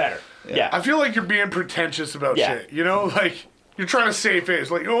yeah. one's better. Yeah. I feel like you're being pretentious about Yeah. shit. You know, like you're trying to save face.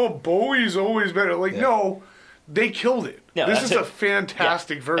 Like, oh, Bowie's always better. Like, no, they killed it. No, this that's is a- a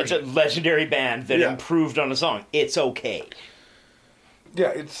fantastic It's version. a legendary band that Yeah. improved on a song. It's okay.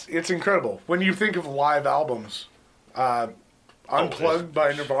 Yeah, it's incredible. When you think of live albums, Unplugged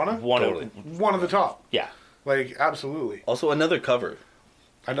by Nirvana, One Totally. of one of the top. yeah. Like, absolutely. Also, another cover.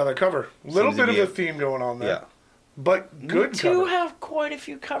 Another cover. Little Seems to bit of be a a- theme going on there. Yeah. But good We do cover. have quite a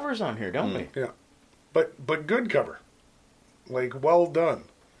few covers on here, don't we? Yeah. But good cover. Like, well done.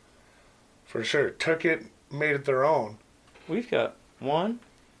 For sure. Took it, made it their own. We've got 1,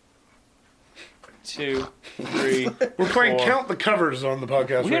 2, 3. We're playing 4. Count the Covers on the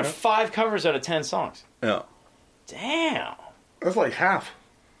podcast We right have now. 5 covers out of 10 songs. Yeah. Damn. That's like half.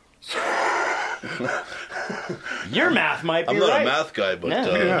 Your math might be I'm not right. a math guy, but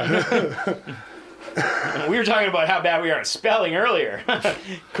We were talking about how bad we are at spelling earlier.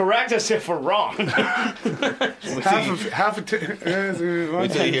 Correct us if we're wrong. half a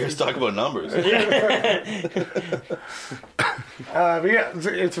wait till you hear us talk about numbers. but yeah,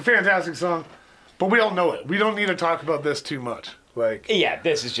 it's a fantastic song. But we all know it. We don't need to talk about this too much. Like Yeah,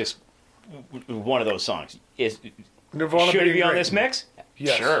 this is just one of those songs. Nirvana Should it being be on great. this mix?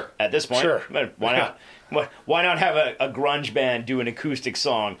 Yes. Sure. At this point, Sure. But why not? Why not have a grunge band do an acoustic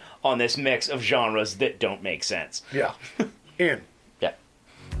song on this mix of genres that don't make sense? Yeah. In. Yeah.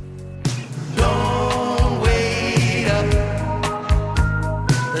 Don't wait up.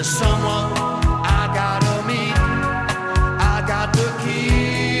 There's someone I gotta meet. I got the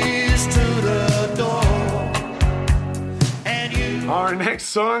keys to the door. And you. Our next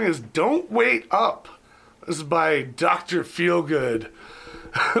song is Don't Wait Up. This is by Dr. Feelgood.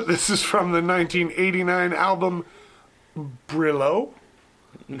 This is from the 1989 album Brillo.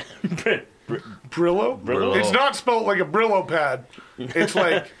 Brillo? Brillo. It's not spelled like a Brillo pad. It's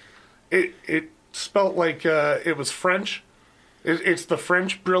like it spelled like it was French. It's the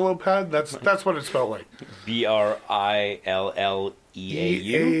French Brillo pad. That's what it spelled like. BRILLEAU.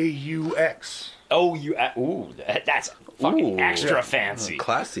 EAUX. Oh, ooh, that's fucking Ooh. extra fancy.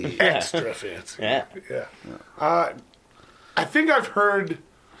 Classy. Extra fancy. Yeah. Yeah. I think I've heard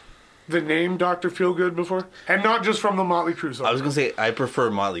the name Dr. Feelgood before, and not just from the Motley Crue song. I was gonna say I prefer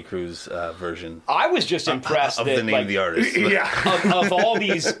Motley Crue's version I was just impressed of that the name like, of the artist. Yeah. of all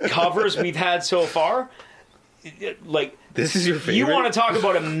these covers we've had so far, like This is your favorite. you want to talk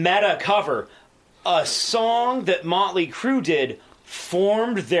about a meta cover, a song that Motley Crue did,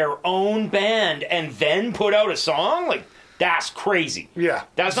 formed their own band, and then put out a song? Like, that's crazy. Yeah.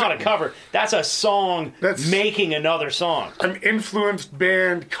 That's not a cover. That's a song That's- making another song. An influenced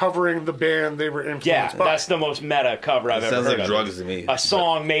band covering the band they were influenced Yeah, by. that's the most meta cover I've ever sounds heard like of. drugs to me. A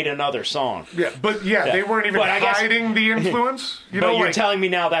song made another song. Yeah, but yeah, they weren't even But I guess- hiding the influence. You But know, you're like, telling me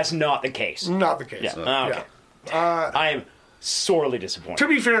now that's not the case. not the case. Yeah. Okay. I am sorely disappointed. To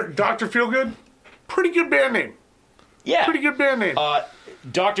be fair, Dr. Feelgood, pretty good band name. Yeah. Pretty good band name.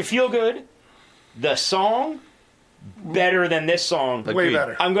 Dr. Feelgood, the song, better than this song. Way Agreed.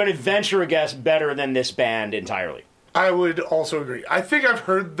 better. I'm going to venture a guess better than this band entirely. I would also agree. I think I've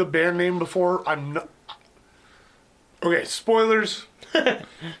heard the band name before. I'm not. Okay, spoilers.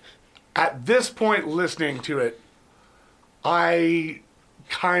 At this point, listening to it, I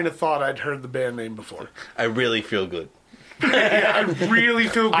kind of thought I'd heard the band name before. I really feel good. I really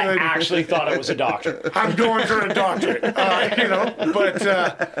feel good. I actually thought it was a doctor. I'm going for a doctorate, you know. But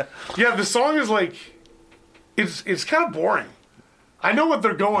yeah, the song is like, it's kind of boring. I know what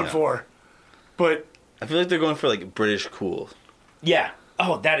they're going for, but I feel like they're going for like British cool. Yeah.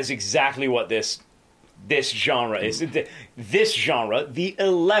 Oh, that is exactly what this genre is. This genre, the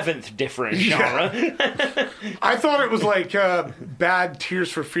 11th different genre. I thought it was like bad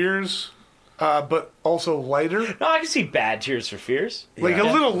Tears for Fears, but also lighter, No, I can see bad Tears for Fears. like a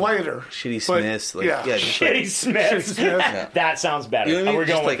little lighter. Shitty but- Smiths. Like, yeah. yeah, just like, Shitty Smiths. Smith. That sounds better. You know what I mean? We're going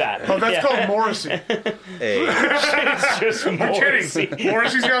Just with like- that. Oh, that's Yeah. called Morrissey. hey, It's just Morrissey.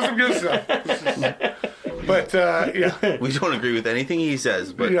 Morrissey's got some good stuff. But yeah, we don't agree with anything he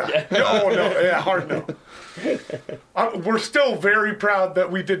says, but yeah, no, yeah, hard no. We're still very proud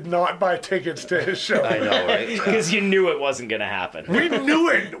that we did not buy tickets to his show. I know, right? Because you knew it wasn't going to happen. We knew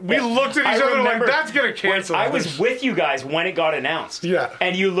it. We looked at I each other like, remember that's going to cancel. I was this." with you guys when it got announced. Yeah.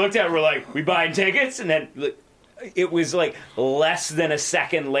 And you looked at it, we're like, we buying tickets? And then like, it was like less than a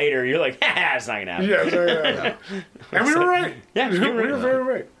second later, you're like, it's not going to happen. Yeah. And we were right. Yeah, we you were were right. very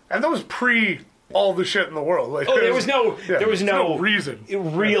right. And that was pre all the shit in the world. Like, Oh, there was no there's no reason.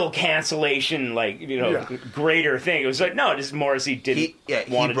 real cancellation, like, Yeah. greater thing. It was like, no, just Morrissey didn't He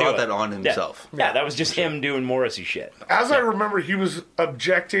want to do brought it. that on himself. Yeah, that was just him doing Morrissey shit. As I remember, he was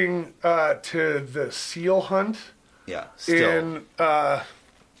objecting to the seal hunt Yeah, still. in,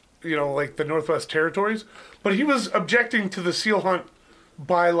 like the Northwest Territories, but he was objecting to the seal hunt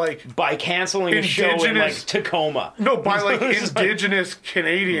by like By canceling a show in like Indigenous- Tacoma. no, by like It was like- indigenous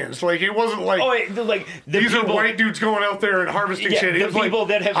Canadians. Like it wasn't like Oh, wait, like the these people, are white dudes going out there and harvesting yeah, shit. It the was like, people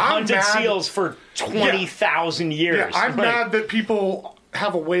that have I'm hunted mad- seals for 20,000 years. Yeah, I'm Like, mad that people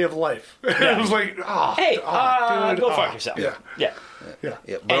have a way of life. Yeah. It was like, Hey, dude, go fuck yourself. Yeah. Yeah. Yeah.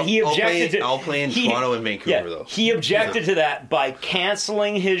 Yeah, but And he I'll objected to. I'll play in he- Toronto and Vancouver yeah, though. He objected to that by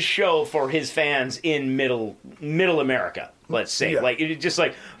canceling his show for his fans in middle America. Let's say, Yeah. like, it just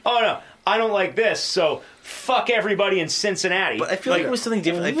like, oh no, I don't like this, so fuck everybody in Cincinnati. But I feel like it was something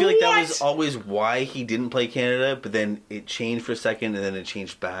different. I feel like that was always why he didn't play Canada, but then it changed for a second and then it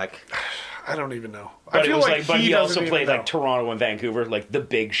changed back. I don't even know. But I feel it was like but he doesn't also even played know. like Toronto and Vancouver, like the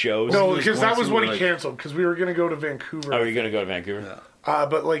big shows. No, was because going that was to, what he like- canceled. Because we were going to go to Vancouver. Oh, are you going to go to Vancouver?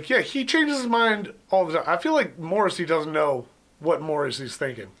 But like, yeah, he changes his mind all the time. I feel like Morrissey doesn't know what Morrissey's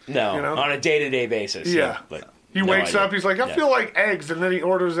thinking. No, you know? on a day-to-day basis. Yeah. But He no wakes idea. up, he's like, I Yeah. feel like eggs, and then he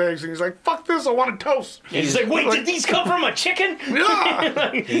orders eggs, and he's like, fuck this, I want a toast. And he's like, wait, did these come from a chicken?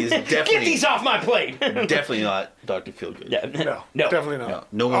 Yeah. He's Get definitely these off my plate. definitely not Dr. Feelgood. Yeah. No, definitely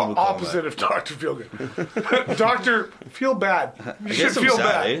not. No one would call him opposite that. of Dr. Feelgood. Doctor, feel bad. You should guess I'm feel sad,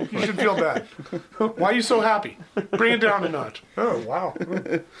 bad. eh? You should feel bad. Why are you so happy? Bring it down a notch. Oh, wow.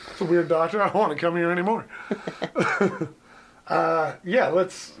 It's a weird doctor. I don't want to come here anymore. Yeah,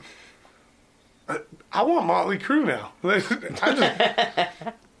 let's... I want Motley Crue now. Let's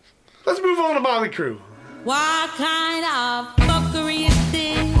move on to Motley Crue. What kind of fuckery is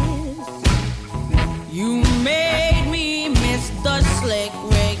this? You made me miss the slick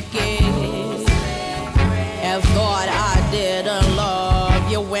Ricky. And thought I didn't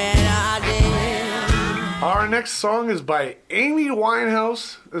love you when I did. Our next song is by Amy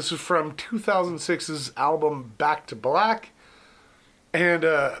Winehouse. This is from 2006's album Back to Black. And,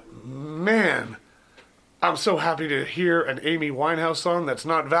 man, I'm so happy to hear an Amy Winehouse song that's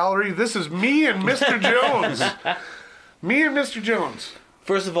not Valerie. This is Me and Mr. Jones. Me and Mr. Jones.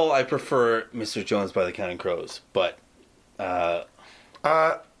 First of all, I prefer Mr. Jones by the Counting Crows, but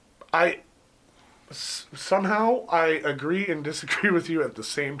Somehow I agree and disagree with you at the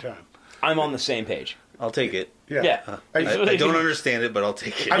same time. I'm on the same page. I'll take it. Yeah. I don't understand it, but I'll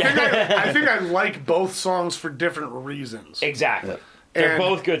take it. I think I like both songs for different reasons. Exactly. They're And-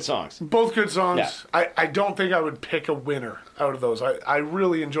 both good songs. Both good songs. Yeah. I don't think I would pick a winner out of those. I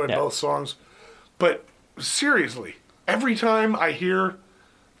really enjoyed Yeah. both songs. But seriously, every time I hear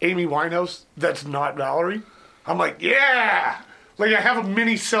Amy Winehouse that's not Valerie, I'm like, yeah! Like I have a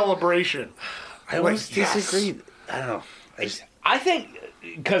mini celebration. I always yes. disagree. I don't know. I think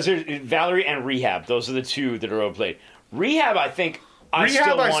because there's Valerie and Rehab, those are the two that are overplayed. Rehab, I think I Rehab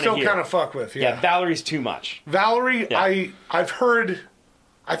still I want to still hear. kind of fuck with, Yeah, Valerie's too much. Valerie, Yeah. I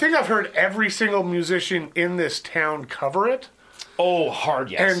think I've heard every single musician in this town cover it. Oh,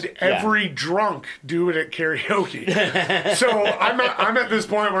 hard yes. And every drunk do it at karaoke. So I'm at this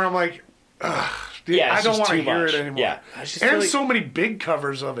point where I'm like, ugh, dude, Yeah, it's I don't just want to too hear much. it anymore. Yeah. I just feel And like- so many big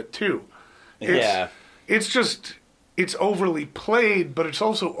covers of it too. Yeah. It's just it's overly played, but it's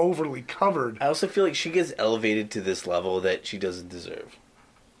also overly covered. I also feel like she gets elevated to this level that she doesn't deserve.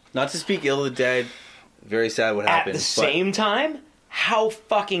 Not to speak ill of the dead, very sad what At happened. the same time, how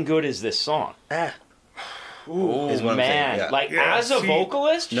fucking good is this song? is what I'm Man, saying. Yeah. like Yeah, as a see,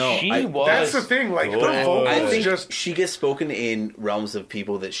 vocalist, no, she I- was. That's the thing, like, her good. vocals I think just she gets spoken in realms of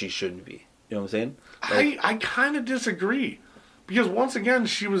people that she shouldn't be. You know what I'm saying? I kind of disagree. Because once again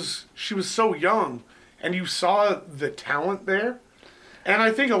she was so young and you saw the talent there. And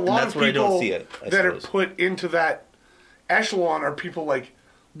I think a lot that's of where I don't people see it, I that are suppose. put into that echelon are people like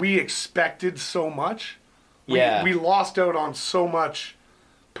we expected so much. Yeah. We lost out on so much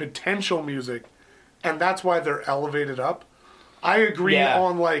potential music, and that's why they're elevated up. I agree Yeah.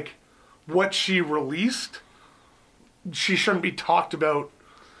 on like what she released. She shouldn't be talked about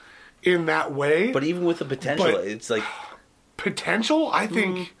in that way. But even with the potential, But- it's like Potential, I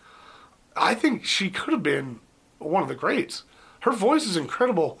think she could have been one of the greats. Her voice is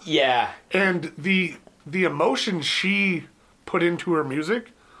incredible, Yeah. and the emotion she put into her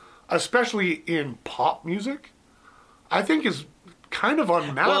music, especially in pop music, I think is kind of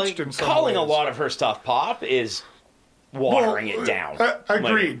unmatched Well, in some calling a ways. lot of her stuff pop is watering Well, it down.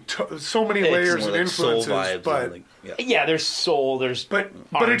 Agreed. So many It's layers more of like soul influences, vibes. but and like, yeah. Yeah, there's soul, there's but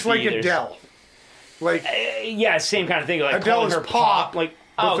it's like R&B, there's- Adele. Like Yeah, same kind of thing. Like Adele calling is her pop, like,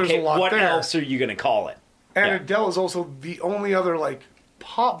 but oh, there's a okay, lot what there. else are you gonna call it? And Yeah. Adele is also the only other like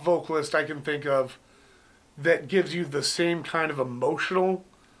pop vocalist I can think of that gives you the same kind of emotional.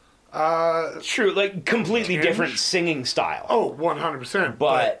 True, like completely Tinge? different singing style. Oh, 100%.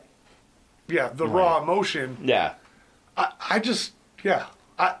 but yeah, the raw emotion. yeah, I just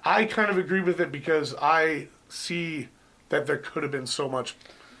I kind of agree with it because I see that there could have been so much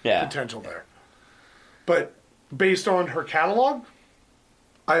yeah. potential there. But based on her catalog,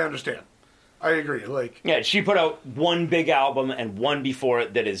 I understand. I agree. Like Yeah, she put out one big album and one before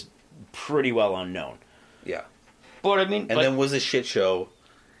it that is pretty well unknown. Yeah. But I mean, And like, then was a shit show.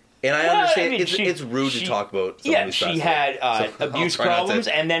 And I well, understand I mean, it's rude to talk about someone Yeah, who's she passed had away. So I'll abuse try not to- problems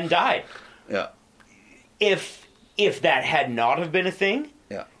and then died. Yeah. If that had not have been a thing,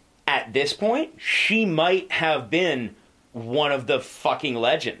 Yeah. at this point, she might have been one of the fucking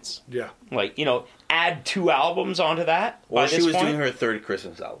legends. yeah. Like, add 2 albums onto that. Or by she this was point. doing her third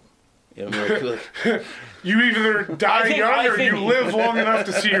Christmas album. You know, like, You either die think- young I or think- you live long enough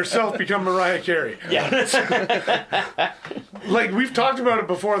to see yourself become Mariah Carey. Yeah. Like, we've talked about it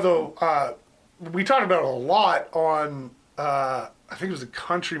before, though. We talked about it a lot on, I think it was a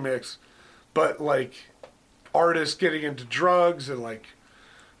country mix, but, like, artists getting into drugs and, like,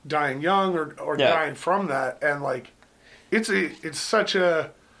 dying young or Yeah. dying from that. And, like, it's such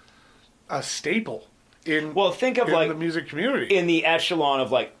a staple in, Well, think of in like the music community. in the echelon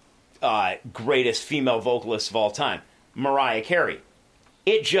of like greatest female vocalists of all time, Mariah Carey.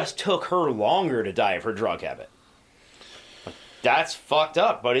 It just took her longer to die of her drug habit. That's fucked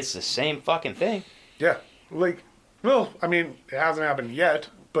up, but it's the same fucking thing. Yeah. Like, well, I mean, it hasn't happened yet,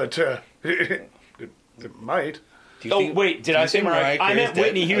 but it might. do you Oh think- wait, did do I you say think Mariah? I Carey's meant dead?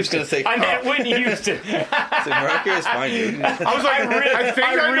 Whitney I was Houston. gonna say, I meant Whitney Houston. so Mariah Carey's fine, dude. I was like, I think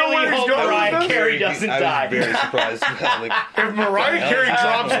I know really where he's hope going Mariah with this. Carey doesn't I was die. very surprised. Like, If Mariah Carey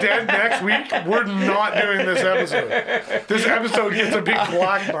drops dead next week, we're not doing this episode. This episode gets a big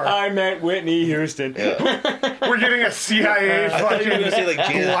black mark. I meant Whitney Houston. We're getting a CIA I thought you were fucking gonna say like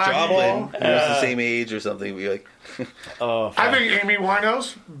Janis black Joplin, ball. who was the same age or something. Be like, I think Amy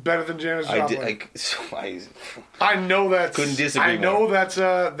Winehouse better than Janis Joplin. I know that's. Couldn't disagree I know more. that's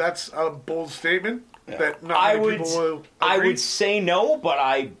a bold statement that not I many would, people will I agree. would say no, but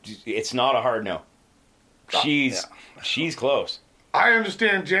it's not a hard no. She's close. I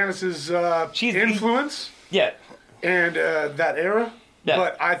understand Janis's She's- influence Yeah, and that era, Yeah.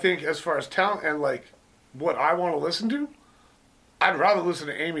 but I think as far as talent and like what I want to listen to, I'd rather listen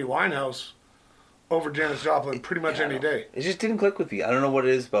to Amy Winehouse over Janis Joplin pretty much any day. it just didn't click with me. I don't know what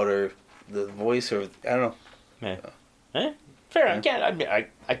it is about her, the voice, or I don't know. yeah. Fair.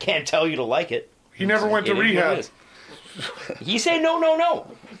 I can't tell you to like it. He never went to It is what it rehab. is. You say no.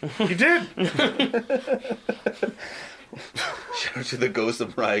 He did. Shout out to the ghost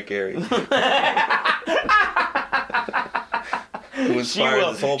of Mariah Carey, who inspired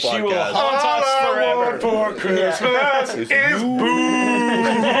this whole She will podcast. haunt All us I forever. want for Christmas is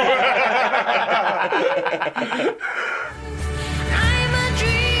boo. I'm a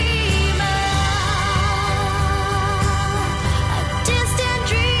dreamer, a distant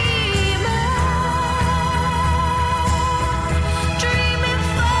dreamer, dreaming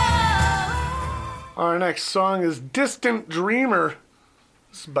for. Our next song is Distant Dreamer.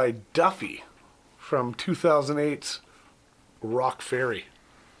 This is by Duffy from 2008's Rock Ferry.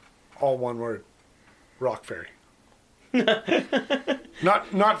 All one word. Rock Ferry.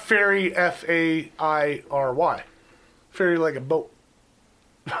 Not ferry, F-A-I-R-Y. Ferry like a boat.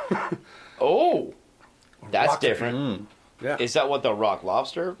 Oh, that's Rock Ferry. different. Yeah. Is that what the Rock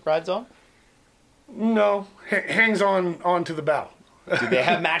Lobster rides on? No. Hangs on onto the bow. Do they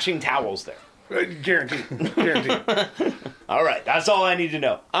have matching towels there? Guaranteed. Guaranteed. All right, that's all I need to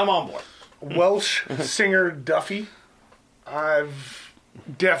know. I'm on board. Welsh singer Duffy. I've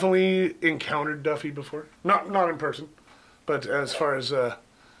definitely encountered Duffy before. Not in person, but as far as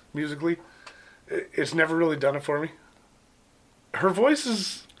musically, it's never really done it for me. Her voice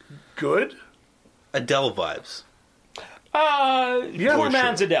is good. Adele vibes. Yeah, Poor for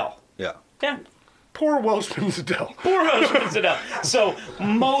man's sure. Adele. Yeah. Yeah. Poor Welshman's Adele. Poor husband's Adele. So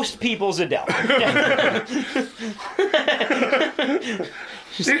most people's Adele.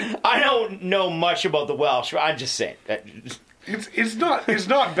 I don't know much about the Welsh. I'm just saying. It's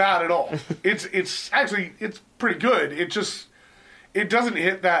not bad at all. It's actually pretty good. It doesn't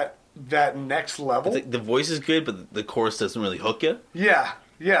hit that next level. The voice is good, but the chorus doesn't really hook you. Yeah.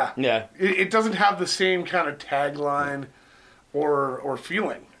 Yeah. It doesn't have the same kind of tagline or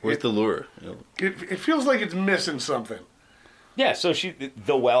feeling. Where's the lure? You know? It feels like it's missing something. Yeah, so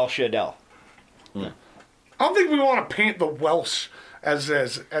the Welsh Adele. I don't think we want to paint the Welsh as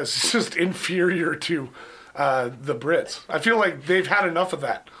just inferior to the Brits. I feel like they've had enough of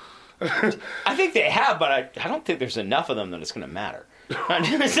that. I think they have, but I don't think there's enough of them that it's going to matter. You can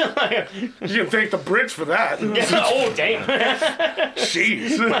thank the Brits for that. Oh, damn.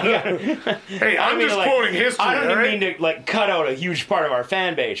 Jeez. Hey, I'm just like, quoting history. I don't all even right? mean to cut out a huge part of our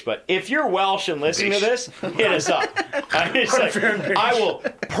fan base, but if you're Welsh and listening to this, hit us up. I will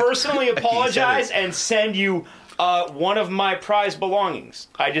personally apologize and send you one of my prized belongings.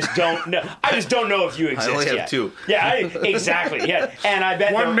 I just don't know. I just don't know if you exist I only have yet. 2. Yeah, exactly. Yeah, and I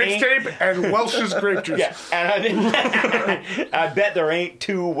bet One there ain't. mixtape and Welsh's grape juice. Yeah, and I bet there ain't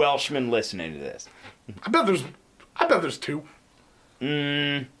 2 Welshmen listening to this. I bet there's 2.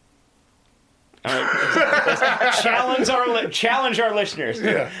 Challenge our listeners.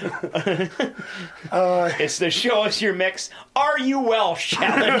 Yeah. It's the Show Us Your Mix. Are you Welsh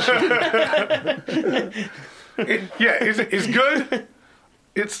challenge? It's good.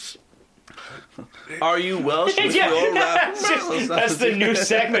 It's Are you Welsh? With Yeah. your rap? That's the new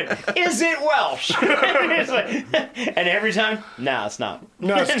segment. Is it Welsh? It's like- and every time, no, it's not.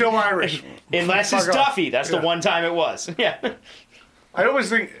 No, it's still Irish. Unless it's Fuck off. Duffy. That's the Yeah. one time it was. Yeah. I always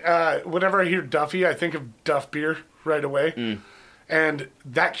think, whenever I hear Duffy, I think of Duff Beer right away. And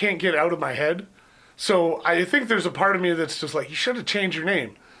that can't get out of my head. So I think there's a part of me that's just like, you should have changed your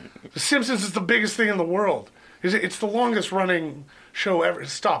name. The Simpsons is the biggest thing in the world. It's the longest running show ever.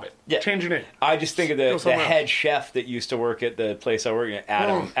 Stop it. Yeah. Change your name. I just think of Go the somewhere head else. chef that used to work at the place I work at,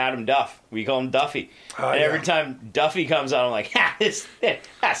 Oh. Adam Duff. We call him Duffy. And every yeah. time Duffy comes out, I'm like,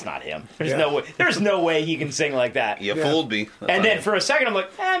 that's not him. There's Yeah. no way. There's no way he can sing like that. You fooled me. That's And not then it. for a second, I'm like,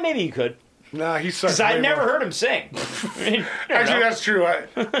 maybe he could. Nah, he sucks. Because I way never more. heard him sing. Actually, that's true. I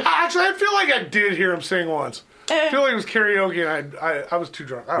feel like I did hear him sing once. I feel like it was karaoke and I was too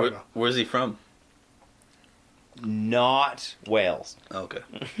drunk. I don't know. Where's he from? Not Wales. Okay.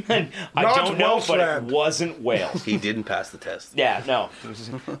 I Not don't know, but it Welshland. wasn't Wales. He didn't pass the test. Yeah, no.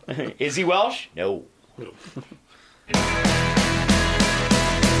 Is he Welsh? No.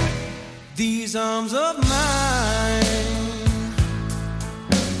 These arms of mine,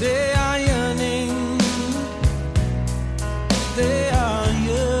 they are yearning. They are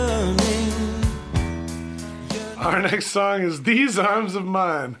yearning. Our next song is These Arms of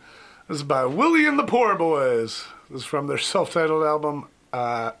Mine. This is by Willie and the Poor Boys. This is from their self-titled album,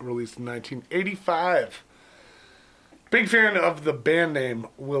 released in 1985. Big fan of the band name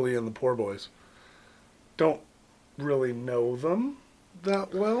Willie and the Poor Boys. Don't really know them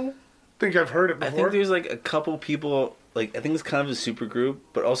that well. Think I've heard it I before. think there's like a couple people, like, I think it's kind of a super group,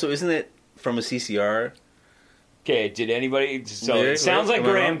 but also isn't it from a CCR? Okay, did anybody... So Lyric, it sounds like am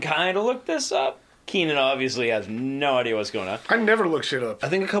I Graham wrong? kind of looked this up. Keenan obviously has no idea what's going on. I never look shit up. I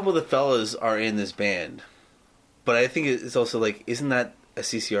think a couple of the fellas are in this band, but I think it's also like, isn't that a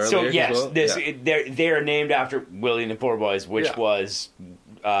CCR So lyric yes, as well? Yeah. they're named after Willie and the Poor Boys, which Yeah. was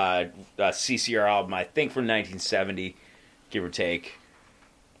a CCR album, I think from 1970, give or take.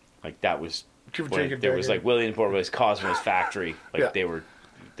 Like that was Give or when take a there was decade. like Willie and the Poor Boys, Cosmos Factory. Like Yeah.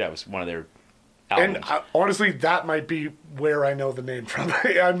 that was one of their albums. And honestly, that might be where I know the name from.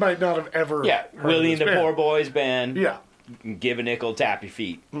 I might not have ever Yeah, heard Willie of and the this band. Poor Boys band. Yeah, Give a nickel, tap your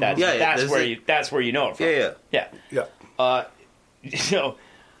feet. That's Yeah, yeah, that's where you know it from. Yeah. Yeah. yeah. So,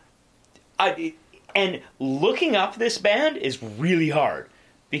 and looking up this band is really hard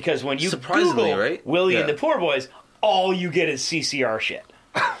because when you Surprisingly, Google right? Willie and Yeah. the Poor Boys, all you get is CCR shit.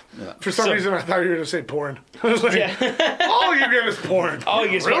 For some So- reason, I thought you were going to say porn. I was like, Yeah. all you get is porn. All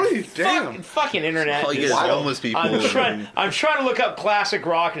you get is really? fuck- Damn. fucking internet. All you get is is wild. homeless people. I'm trying to look up classic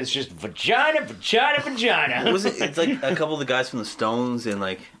rock and it's just vagina, vagina, vagina. Was it? It's like a couple of the guys from the Stones and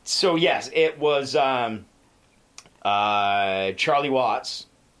like So yes, it was Charlie Watts.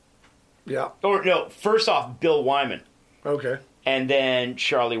 Yeah. Or no, first off, Bill Wyman. Okay. And then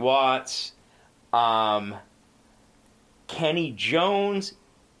Charlie Watts, Kenny Jones,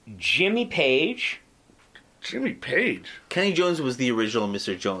 Jimmy Page. Jimmy Page. Kenny Jones was the original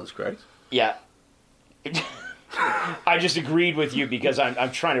Mr. Jones, correct? Yeah. I just agreed with you because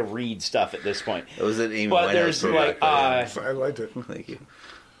I'm trying to read stuff at this point. It was an Amy But Winehouse there's like throwback, I liked it. thank you.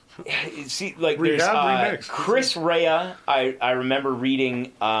 see like Rehab, there's remix. Chris Rea. I remember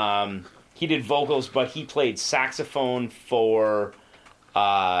reading he did vocals, but he played saxophone for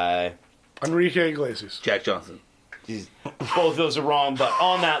Enrique Iglesias. Jack Johnson. both of those are wrong, but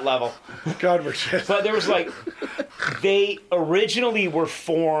on that level. God, we're shit. But there was like, they originally were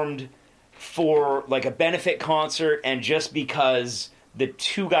formed for like a benefit concert, and just because the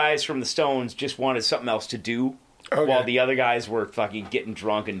two guys from the Stones just wanted something else to do, Okay. while the other guys were fucking getting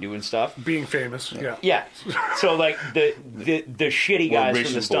drunk and doing stuff. Being famous. Yeah. Yeah, so like the shitty guys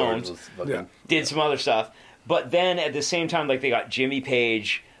from the Stones Yeah. did some other stuff, but then at the same time, like they got Jimmy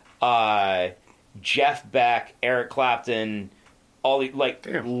Page, Jeff Beck, Eric Clapton, all the like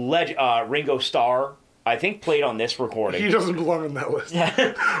Ringo Starr. I think played on this recording. He doesn't belong on that list.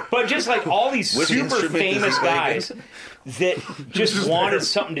 But just like all these Which super instrument does he famous play guys that just Just wanted there.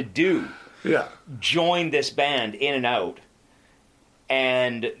 something to do Yeah. joined this band in and out,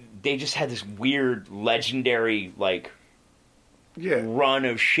 and they just had this weird legendary like Yeah. run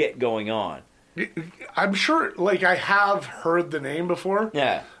of shit going on. I'm sure, like, I have heard the name before.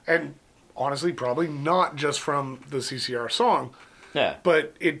 Yeah, And honestly, probably not just from the CCR song, yeah.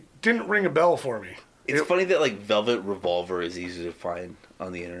 but it didn't ring a bell for me. It's funny that like Velvet Revolver is easier to find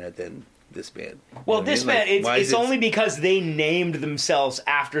on the internet than this band. Well, You know what I this mean? Like, band, why it's is it- only because they named themselves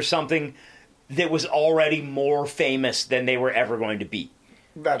after something that was already more famous than they were ever going to be.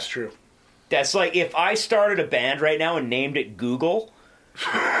 That's true. That's like if I started a band right now and named it Google,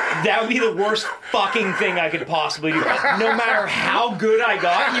 That would be the worst fucking thing I could possibly do. No matter how good I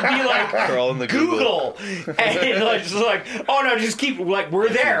got, you'd be like, Crawl in the Google. and like, just like, oh no, just keep like we're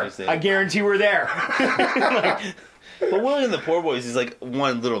there. I guarantee we're there. But Willie and the Poor Boys is like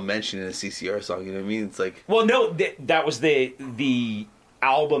one little mention in a CCR song. You know what I mean? It's like, Well, no, that was the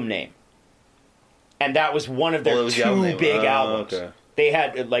album name, and that was one of their that was the album two name. big Oh, albums. okay. They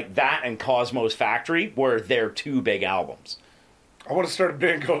had like that and Cosmos Factory were their two big albums. I want to start a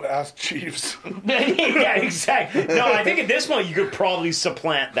band called Ask Chiefs. Yeah, exactly. No, I think at this point you could probably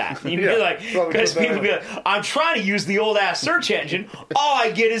supplant that. You'd Yeah, be like, probably because put that people be like, I'm trying to use the old ass search engine. All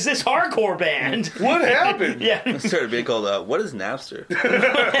I get is this hardcore band. What happened? Yeah. started a band called What is Napster?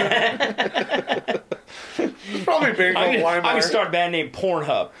 It's probably a band called I'm gonna Weimar. start a band named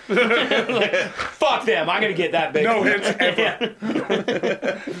Pornhub. Like, fuck them. I'm gonna get that big. No hits ever.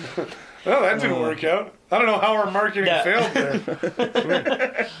 Well, that didn't work out. I don't know how our marketing Yeah. failed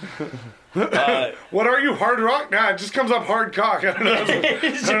there. What are you, hard rock? Nah, it just comes up hard cock. I don't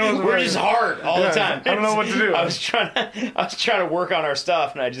know. We're just hard all the time. I don't know what to do. I was trying to work on our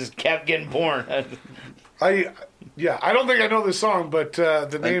stuff, and I just kept getting porn. I don't think I know this song, but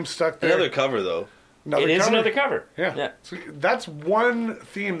the name stuck there. Another cover though. Another It is cover. another cover. Yeah. So that's one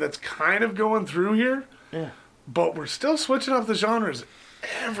theme that's kind of going through here. Yeah. But we're still switching up the genres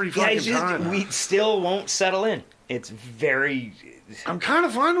every fucking time. We still won't settle in. It's very. I'm kind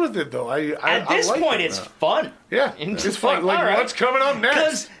of fine with it though. At this I like point, it. it's fun. Yeah, It's it's fun. Like, all right. what's coming up next?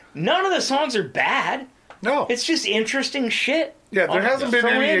 Because none of the songs are bad. No. It's just interesting shit. Yeah, there hasn't been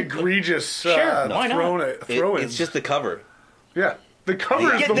Throw any in. egregious Sure, why not? throw-ins. It's just the cover. Yeah. The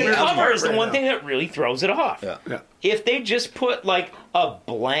cover is Yeah, the the weirdest cover part is the right one now. thing that really throws it off. Yeah. Yeah. If they just put like a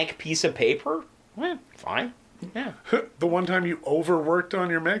blank piece of paper, well, fine. Yeah. The one time you overworked on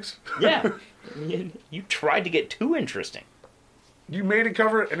your mix, Yeah. You tried to get too interesting. you made a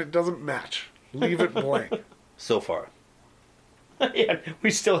cover and it doesn't match. Leave it blank. So far. Yeah, we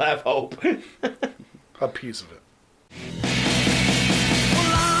still have hope. A piece of it.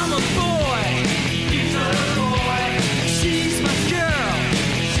 Well, I'm a boy. He's a boy. She's my girl.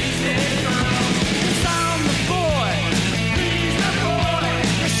 She's his girl. 'Cause I'm the boy. He's the boy.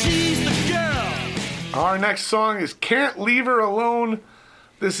 She's the girl. Our next song is Can't Leave Her Alone.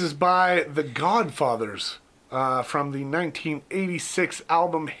 This is by The Godfathers from the 1986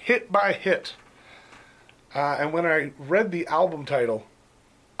 album Hit by Hit. And when I read the album title,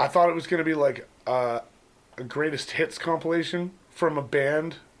 I thought it was going to be like a greatest hits compilation from a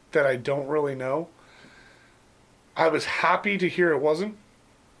band that I don't really know. I was happy to hear it wasn't,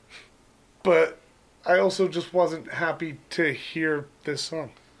 but I also just wasn't happy to hear this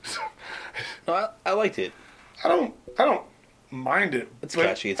song. No, I liked it. I don't mind it. It's but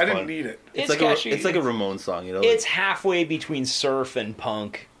catchy, it's I didn't fun. need it. It's It's like catchy. it's like a Ramones song, you know. It's halfway between surf and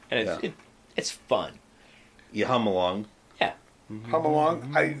punk, and Yeah. it's fun. You hum along. Yeah. Hum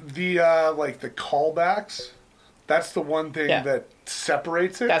along. The callbacks. That's the one thing Yeah. that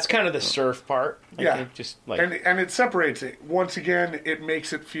separates it. That's kind of the surf part. Like, Yeah. it just like and it separates it. Once again, it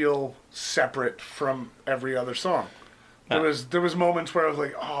makes it feel separate from every other song. There was moments where I was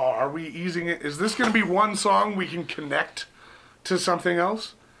like, oh, are we easing it? Is this going to be one song we can connect to something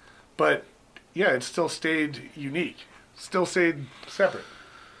else? But yeah, it still stayed unique. Still stayed separate.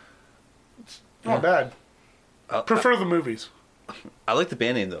 It's not bad. Prefer the movies. I like the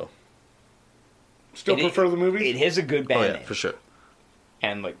band name though. Still It- prefer the movies? it is a good band Oh yeah, name. for sure.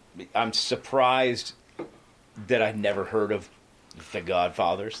 And like I'm surprised that I'd never heard of the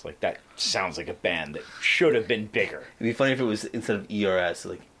Godfathers. Like that sounds like a band that should have been bigger. It'd be funny if it was instead of ERS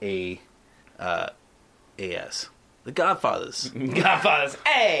like AS. The Godfathers. Godfathers,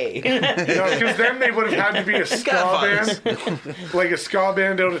 hey! Because then they would have had to be a ska Godfathers. band. Like a ska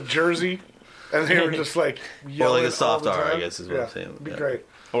band out of Jersey. And they were just like yelling a all soft the R, I time. guess is what I'm saying. It'd be Yeah. great.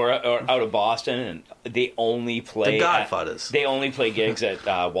 or out of Boston, and they only play The Godfathers. They only play gigs at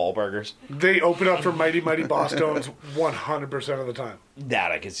Wahlburgers. They open up for Mighty Mighty Boss Tones 100% of the time.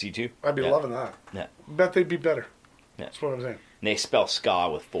 That I could see too. I'd be Yeah. loving that. Yeah. Bet they'd be better. Yeah. That's what I'm saying. And they spell ska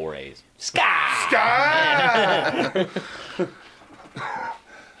with 4 A's. Ska! Ah!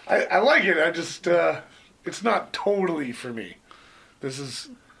 I like it. I just, it's not totally for me. This is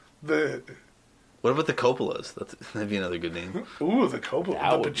the, What about the Coppolas? That'd be another good name. ooh, the Coppola.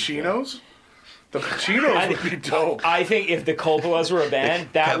 That The would be Pacinos? The Pacinos would be dope. I think if the Coppolas were a band,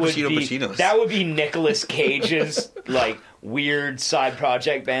 that would Cappuccino be Pacinos. that would be Nicolas Cage's like weird side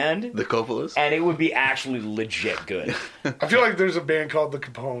project band, The Coppolas? and it would be actually legit good. I feel like there's a band called the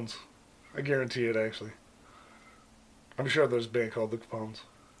Capones. I guarantee it, actually. I'm sure there's a band called the Capones.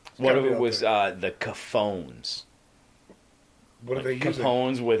 What gotta if be it out was there. the Cafones? What are they using?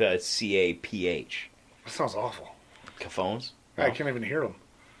 Capones with a C-A-P-H. That sounds awful. Capones? I can't even hear them.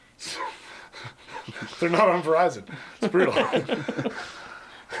 They're not on Verizon. It's brutal.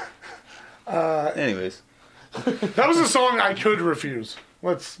 Anyways, That was a song I could refuse.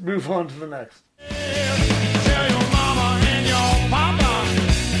 Let's move on to the next. Tell your mama and your papa.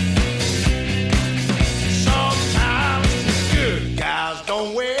 Sometimes good guys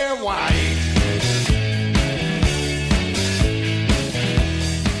don't wear white.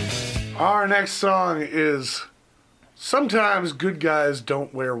 Our next song is Sometimes Good Guys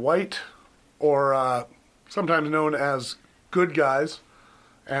Don't Wear White, or sometimes known as Good Guys,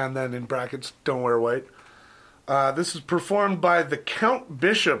 and then in brackets, Don't Wear White. This is performed by the Count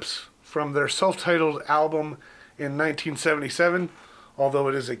Bishops from their self-titled album in 1977, although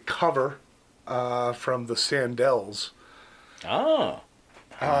it is a cover from the Sandells. Oh.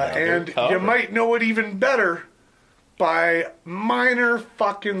 And cover. you might know it even better by Minor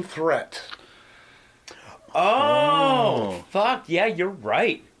Fucking Threat. Oh. Fuck. Yeah, you're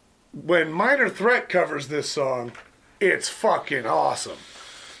right. When Minor Threat covers this song, it's fucking awesome.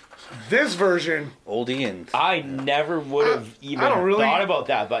 This version, old Ian. I never would have even I don't really- thought about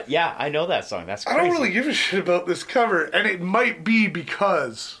that, but yeah, I know that song. That's I crazy. don't really give a shit about this cover, and it might be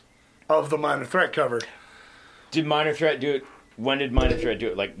because of the Minor Threat cover. Did Minor Threat do it? When did Minor Threat do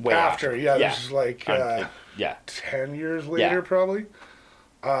it? Like way After, yeah, this is like yeah. 10 years later, Yeah. probably.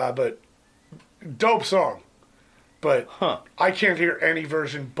 But dope song. But I can't hear any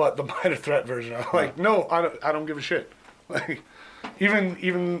version but the Minor Threat version. I'm like, no, I don't give a shit. Like,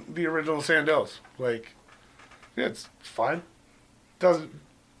 even the original Sandells, like, yeah, it's fine.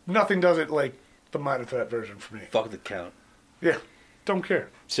 Nothing does it like the Minor Threat version for me. Fuck the Count. Yeah, don't care.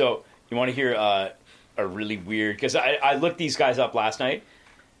 So you want to hear a really weird? Because I looked these guys up last night.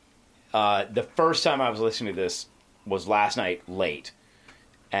 The first time I was listening to this was last night late,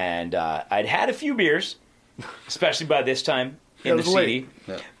 and I'd had a few beers, especially by this time in the was late. CD.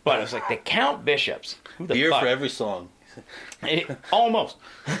 Yeah. But I was like, the Count Bishops. Who the Beer fuck? for every song. Almost.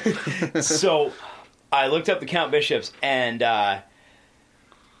 So I looked up the Count Bishops, and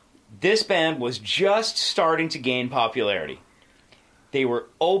this band was just starting to gain popularity. They were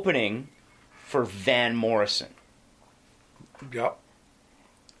opening for Van Morrison, Yep.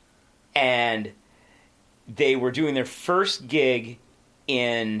 and they were doing their first gig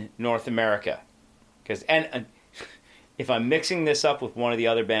in North America. And if I'm mixing this up with one of the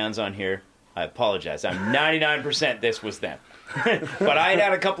other bands on here, I apologize. I'm 99% this was them. But I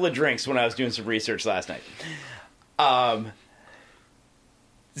had a couple of drinks when I was doing some research last night.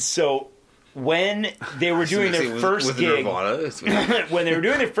 So when they were doing their first with gig, Nirvana. when they were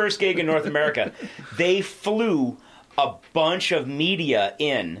doing their first gig in North America, they flew a bunch of media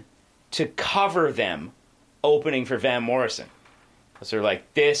in to cover them opening for Van Morrison. So they're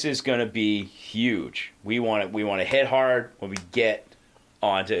like, this is going to be huge. We want to hit hard when we get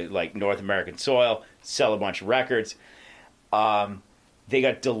onto like North American soil, sell a bunch of records. They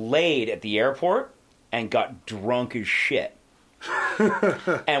got delayed at the airport and got drunk as shit.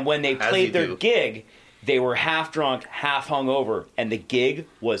 And when they played their gig, they were half drunk, half hungover, and the gig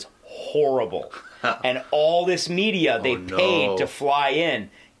was horrible. And all this media they paid to fly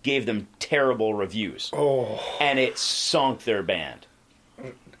in gave them terrible reviews. Oh. And it sunk their band.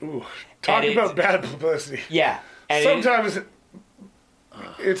 Ooh. Talk And about bad publicity. Yeah. And Sometimes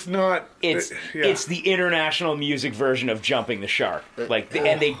it's not. it's the international music version of Jumping the Shark.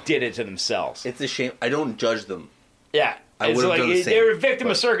 And they did it to themselves. It's a shame. I don't judge them. Yeah. I It's would've like done the same, they were a victim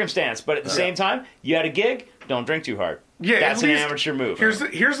but- of circumstance, but at the same time, you had a gig, don't drink too hard. Yeah, That's at an least- amateur move. Here's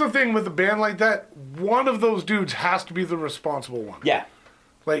the thing with a band like that. One of those dudes has to be the responsible one. Yeah.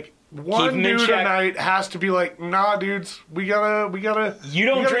 Like one them in dude check. a night has to be like, nah, dudes, we gotta. You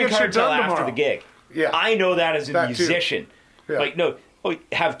don't we gotta drink get hard shit till done after tomorrow. the gig. Yeah. I know that as a That too. musician. Yeah. Like, no,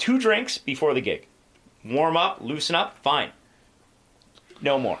 have 2 drinks before the gig. Warm up, loosen up, fine.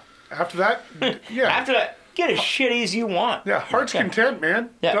 No more. After that, yeah. After that, get as shitty as you want. Yeah, heart's content,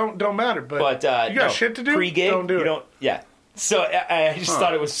 man. Yeah. Don't matter. But But you got no, shit to do. Pre-gig, Don't do you it. don't. Yeah. So I just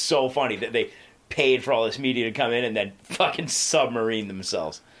thought it was so funny that they paid for all this media to come in and then fucking submarine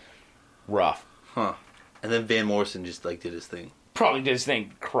themselves. Rough. Huh. And then Van Morrison just like did his thing. Probably did his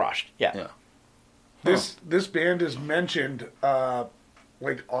thing crushed. Yeah. Yeah. This band is mentioned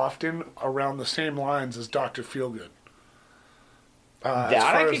like often around the same lines as Dr. Feelgood. That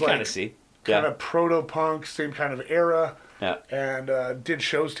I can kind of see. Kind Yeah. of proto-punk, same kind of era. Yeah. And did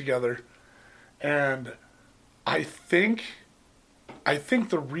shows together. And I think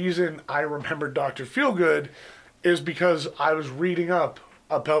the reason I remember Dr. Feelgood is because I was reading up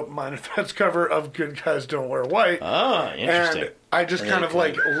about Minor Threat's cover of Good Guys Don't Wear White. Oh, interesting. And I just And kind then of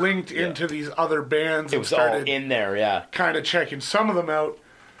like linked into these other bands It and was all started in there, yeah. kind of checking some of them out.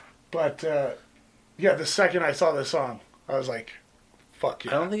 But yeah, the second I saw this song, I was like, fuck I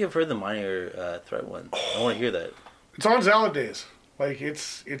yeah. don't think I've heard the Minor Threat one. I want to hear that. It's on Salad Days. Like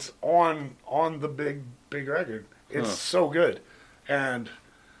it's on the big record. It's so good. And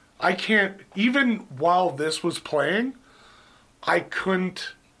I can't, even while this was playing, I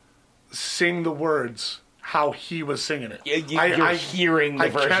couldn't sing the words how he was singing it. You're hearing the I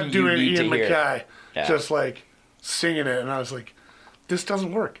version kept you doing need Ian to hear. MacKaye, Yeah. just like singing it, and I was like, this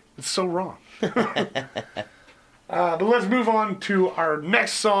doesn't work. It's so wrong. But let's move on to our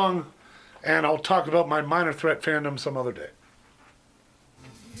next song, and I'll talk about my Minor Threat fandom some other day.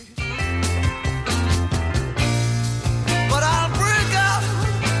 But I'll break up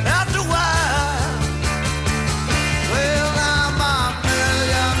after a while. Well, I'm a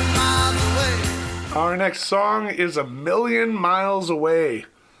million miles away. Our next song is A Million Miles Away.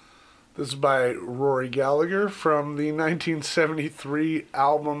 This is by Rory Gallagher from the 1973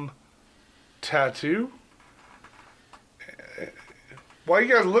 album Tattoo. Why are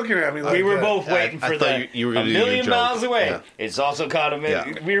you guys looking at me like We were that? both waiting I for thought the you were A gonna do your Million joke. Miles Away. Yeah. It's also called A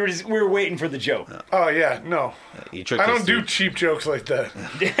Million. Yeah. We were waiting for the joke. Oh, yeah, no. You tricked I us, don't do dude. cheap jokes like that.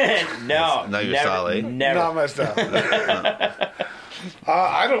 No, Not your never, style, eh? Never. Not my style.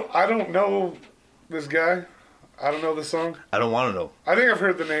 I don't know this guy. I don't know this song. I don't want to know. I think I've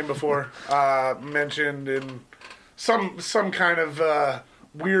heard the name before, mentioned in some kind of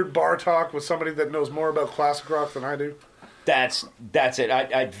weird bar talk with somebody that knows more about classic rock than I do. That's it.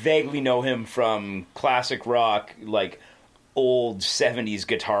 I vaguely know him from classic rock, like old 70s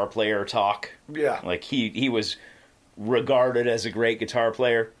guitar player talk. Yeah. Like he was regarded as a great guitar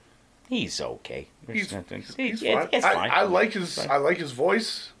player. He's okay. He's It's fine. it's fine. I like his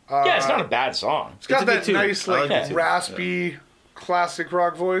voice. Yeah, it's not a bad song. It's got It's a good that tune. nice, I like, like it too. raspy, classic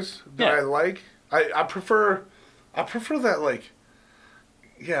rock voice that Yeah. I like. I prefer that, like,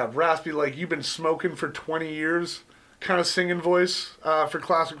 yeah, raspy, like you've been smoking for 20 years kind of singing voice for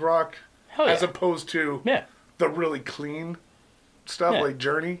classic rock, Hell yeah. as opposed to Yeah. the really clean stuff Yeah. like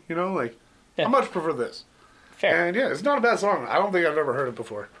Journey. You know, like Yeah. I much prefer this. Fair. And yeah, it's not a bad song. I don't think I've ever heard it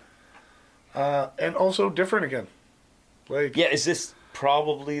before. And also different again. Like Yeah, is this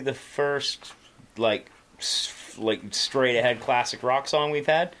probably the first like straight ahead classic rock song we've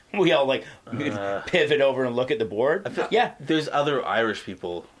had? We all like pivot over and look at the board. Yeah. There's other Irish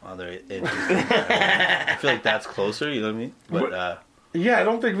people on there. I feel like that's closer, you know what I mean? But yeah, I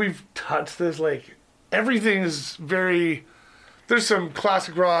don't think we've touched this. Like everything is very. There's some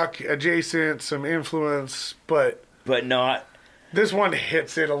classic rock adjacent, some influence, but But not this one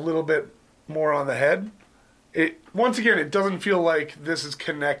hits it a little bit more on the head. It once again, it doesn't feel like this is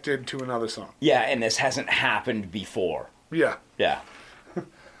connected to another song. yeah, and this hasn't happened before. Yeah, Yeah.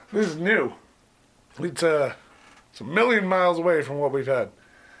 this is new. It's a million miles away from what we've had,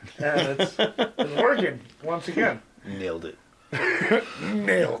 and it's working once again. nailed it.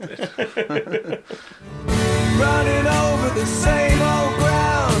 Nailed it. Running over the same old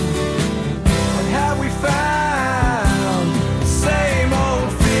ground. What have we found? Same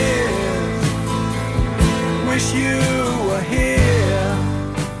old fears. Wish you were here.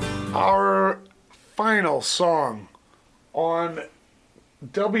 Our final song on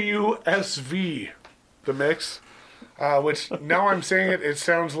WSV, the mix, which now I'm saying it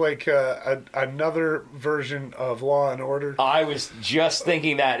sounds like another version of Law and Order. I was just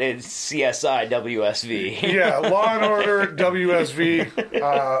thinking that it's CSI WSV. Yeah, Law and Order,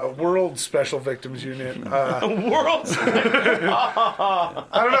 WSV, World Special Victims Unit. World's I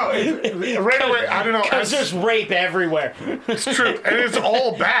don't know. Right away, I don't know. because there's rape everywhere. It's true, and it's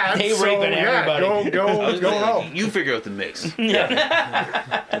all bad. They so, raping yeah, everybody. Go hell. You figure out the mix.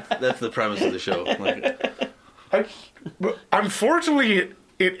 That's the premise of the show. Like, But unfortunately,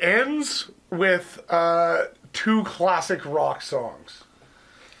 it ends with two classic rock songs.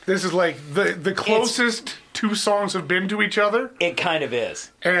 This is like the closest two songs have been to each other, It kind of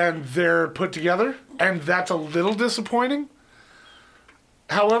is. and they're put together, and that's a little disappointing.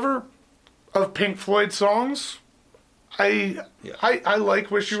 However, of Pink Floyd songs, I like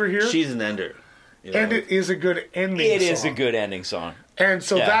 "Wish You Were Here," she's an ender. You know? and it is a good ending. It is a song. good ending song. And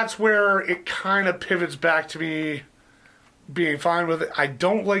so Yeah. that's where it kind of pivots back to me being fine with it. I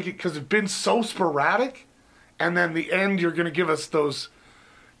don't like it because it's been so sporadic. And then the end, you're going to give us those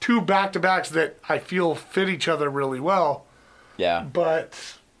two back-to-backs that I feel fit each other really well. Yeah.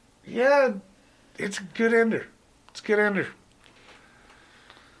 But, yeah, it's a good ender. It's a good ender.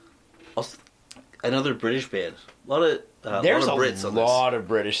 Also, another British band. A lot of There's a lot of Brits on lot of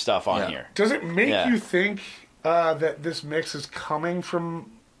British stuff on Yeah. here. Does it make Yeah. you think that this mix is coming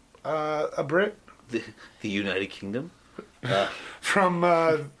from a Brit? this. The United Kingdom. From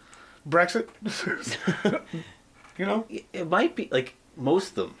Brexit? You know? It might be like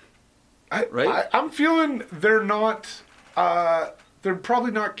most of them. Right? I'm feeling they're not. They're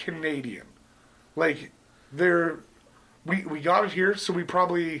probably not Canadian. Like they're. We got it here, so we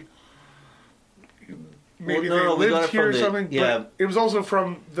probably. Maybe Well, no, we they got lived it here or from something. yeah. But it was also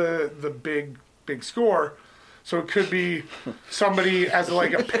from the big score. So it could be somebody as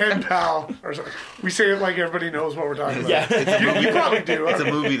like a pen pal or something. We say it like everybody knows what we're talking about. Yeah. You probably do. It's a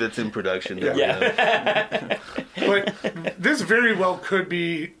movie that's in production. that we Yeah. have. But this very well could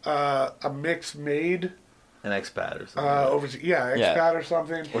be a mix made An expat or something. overseas. Yeah, expat Yeah. or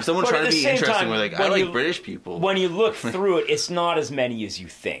something. or someone But trying at to the be same interesting. time, We're like, I when like you- British people. When you look through it, it's not as many as you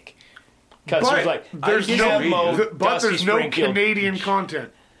think. Because there's like there's Gizmo, but Dusty there's no Springfield. Canadian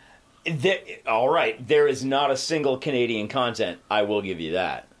content. All right, there is not a single Canadian content. I will give you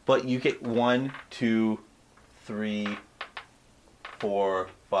that. But you get 1, 2, 3, 4,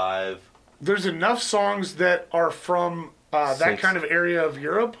 5. There's enough songs that are from that 6. kind of area of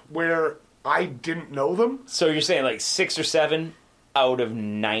Europe where I didn't know them. So you're saying like 6 or 7 out of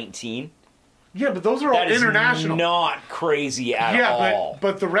 19? Yeah, but those are all That is international. not crazy at yeah, all.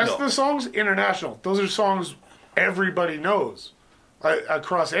 but the rest No. of the songs international. Those are songs everybody knows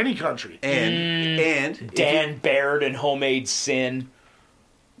across any country. And if Dan Baird and Homemade Sin,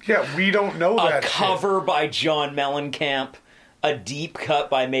 Yeah, we don't know a that shit. cover by John Mellencamp, a deep cut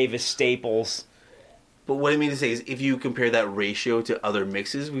by Mavis Staples. But what I mean to say is, if you compare that ratio to other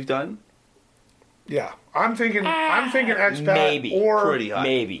mixes we've done, Yeah, I'm thinking expat Maybe. or pretty high.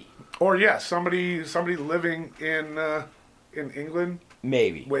 Maybe. or yeah, somebody living in England,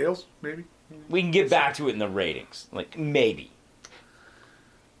 Maybe. Wales, maybe. We can get back to it in the ratings. Like, maybe.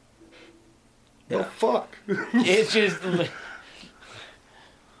 Oh fuck! It's just...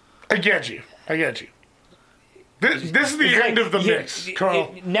 I get you. This is the It's end like- of the yeah, mix,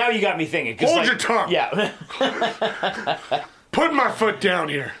 Carl. now you got me thinking. 'cause, Hold like, your tongue. Yeah. Put my foot down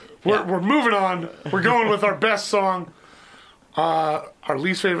here. We're moving on. We're going with our best song, our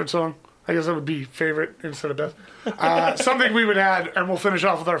least favorite song. I guess that would be favorite instead of best. Something we would add, and we'll finish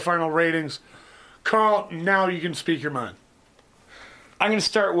off with our final ratings. Carl, now you can speak your mind. I'm going to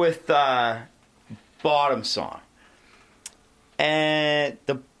start with bottom song. And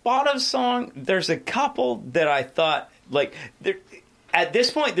the bottom song, there's a couple that I thought, like, at this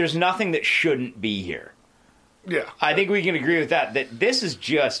point, there's nothing that shouldn't be here. Yeah. I think we can agree with that this is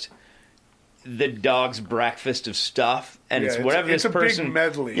just the dog's breakfast of stuff, and Yeah, it's it's- whatever it's this a big person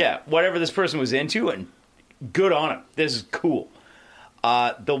medley. Yeah, whatever this person was into, and good on him. This is cool.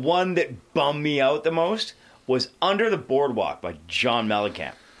 The one that bummed me out the most was Under the Boardwalk by John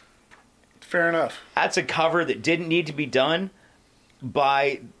Mellencamp. Fair enough. That's a cover that didn't need to be done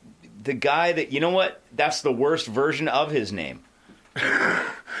by the guy that, you know what? That's the worst version of his name.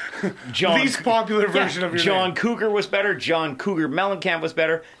 John, Least popular version of your John name. Cougar was better. John Cougar Mellencamp was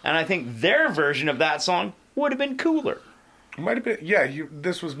better. And I think their version of that song would have been cooler. Might have been. Yeah,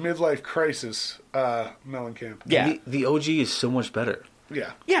 this was Midlife Crisis, Mellencamp. Yeah. the OG is so much better.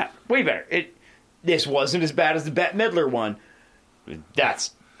 Yeah. Yeah, way better. This wasn't as bad as the Bette Midler one.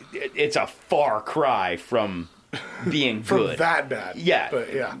 It's a far cry from being From good. that bad. Yeah.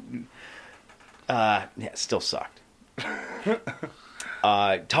 But yeah. Yeah, it still sucked.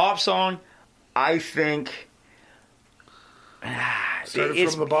 Top song, I think. Started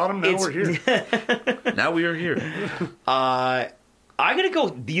from the bottom, now we're here. Now we are here. I'm gonna go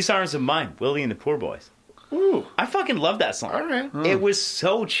These Arms of Mine, Willie and the Poor Boys. Ooh. I fucking love that song. All right. It was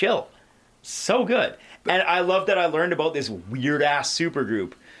so chill. So good. And I love that I learned about this weird ass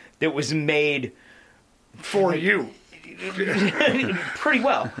supergroup that was made For you. pretty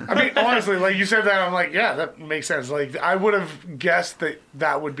well. I mean, honestly, like you said that, I'm like, yeah, that makes sense. Like, I would have guessed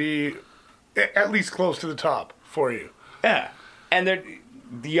that would be at least close to the top for you. Yeah. And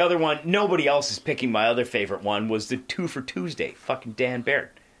the other one, nobody else is picking my other favorite one, was the Two for Tuesday, fucking Dan Baird.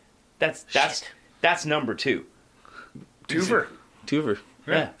 That's number 2. Twofer. Twofer.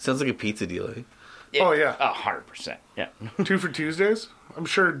 Yeah. Sounds like a pizza deal. Eh? Oh, yeah. 100%. Yeah. 2 for Tuesdays? I'm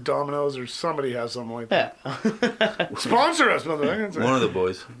sure Domino's or somebody has something like that. Yeah. Sponsor us, motherfucker. One of the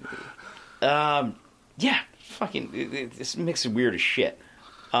boys. Yeah. Fucking, this mix is weird as shit.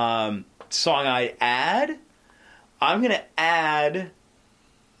 Song I'd add? I'm going to add,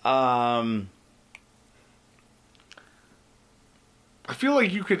 I feel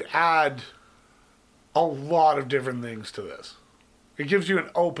like you could add a lot of different things to this. It gives you an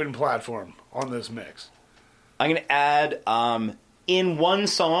open platform on this mix. I'm going to add, in one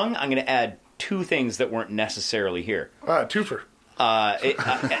song, I'm going to add two things that weren't necessarily here. Twofer.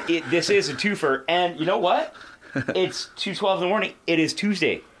 This is a twofer, and you know what? It's 2:12 in the morning. It is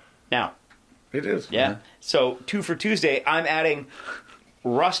Tuesday now. It is. Yeah. So, two for Tuesday, I'm adding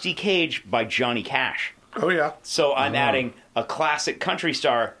Rusty Cage by Johnny Cash. Oh, yeah. So I'm adding a classic country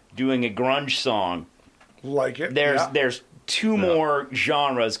star doing a grunge song. Like it. There's two more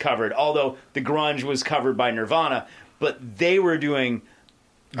genres covered, although the grunge was covered by Nirvana, but they were doing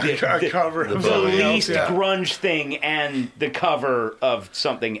a cover of the something least else, yeah. grunge thing and the cover of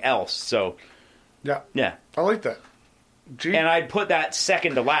something else. So, yeah. I like that. Gee. And I'd put that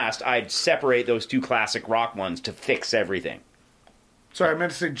second to last. I'd separate those two classic rock ones to fix everything. Sorry, I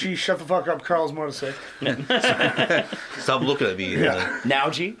meant to say, gee, shut the fuck up. Carl's more to say. Stop looking at me. Now,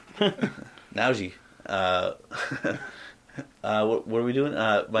 G? Now, G. What are we doing?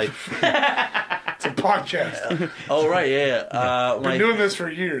 It's a podcast. Oh, right, yeah. Been doing this for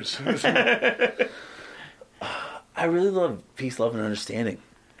years. I really love Peace, Love, and Understanding.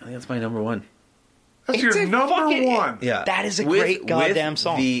 I think that's my number one. That's your number one. Yeah. That is a great goddamn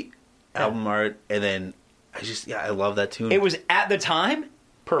song. The album art, and then I love that tune. It was, at the time,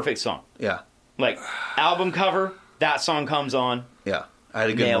 perfect song. Yeah. Like, album cover, that song comes on. Yeah. I had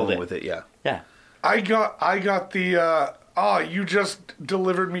a good Nailed moment it. with it, yeah. Yeah. I got the, you just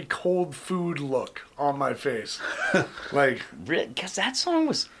delivered me cold food look on my face. Like, Because that song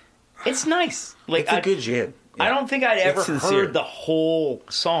was, it's nice. Like, It's a good jam. I don't think I'd ever sincere. heard the whole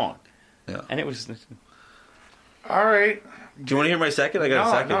song. Yeah. And it was, all right. Do you want to hear my second? I got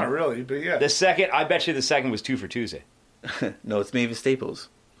a second. Not really, but yeah. the second, I bet you the second was Two for Tuesday. No, it's Mavis Staples.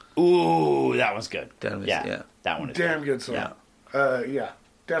 Ooh, that one's good. That was- yeah. yeah. That one is Damn good song. Yeah. Yeah,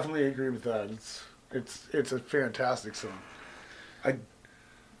 definitely agree with that. It's a fantastic song. I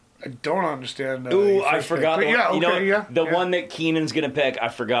don't understand. Ooh, your I first forgot. pick, The but one, yeah, okay, the yeah. one that Keenan's going to pick, I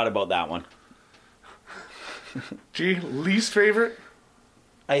forgot about that one. Gee, least favorite?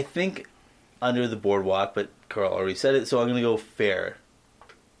 I think Under the Boardwalk, but Carl already said it, so I'm going to go Fair.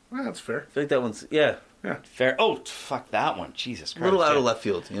 Well, that's fair. I feel like that one's, yeah, Fair. Oh, fuck that one. Jesus a Christ. little out yeah. of left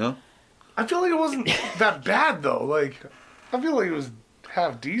field, you know? I feel like it wasn't that bad though. Like, I feel like it was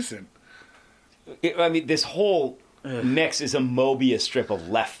half decent. I mean, this whole mix is a Mobius strip of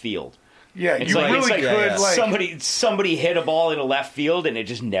left field. Yeah, It's you like, really could yeah. like. somebody hit a ball into left field and it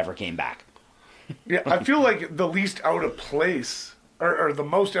just never came back. Yeah, I feel like the least out of place, or the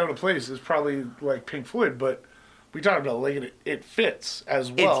most out of place, is probably like Pink Floyd. But we talked about like it fits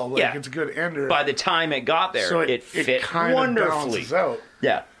as well. It's a good ender. By the time it got there, so it fit kind wonderfully. of balances out.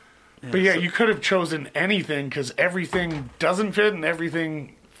 Yeah. But yeah, you could have chosen anything because everything doesn't fit and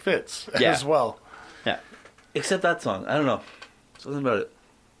everything fits Yeah. as well. Yeah. Except that song. I don't know. Something about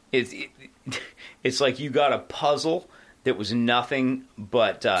it. It's like you got a puzzle that was nothing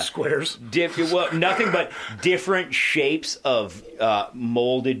but Squares. nothing but different shapes of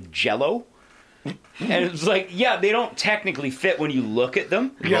molded Jello, and it's like, yeah, they don't technically fit when you look at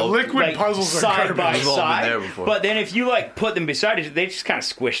them. Yeah, liquid like, puzzles are side by We've all been side. there before. But then if you like put them beside each other, they just kind of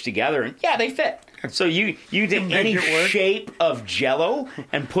squish together, and yeah, they fit. So you take Make any it work. shape of Jello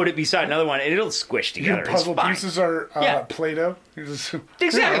and put it beside another one, and it'll squish together. Your puzzle it's fine. pieces are Yeah. Play-Doh. You just-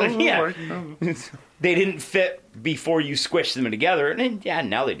 Exactly, it'll yeah. work. They didn't fit before you squished them together, and then, yeah,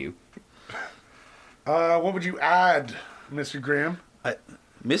 now they do. What would you add, Mr. Graham?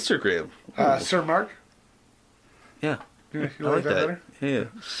 Mr. Graham. Sir Mark? Yeah. You I like that better? Yeah.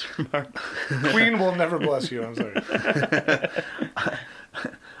 Queen will never bless you. I'm sorry.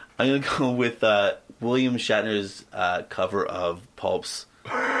 I'm going to go with William Shatner's cover of Pulp's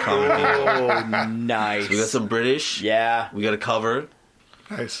Common People. Oh, nice. We got some British. Yeah, We got a cover.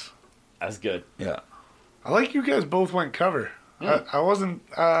 Nice. that's good. Yeah. I like you guys both went cover. I wasn't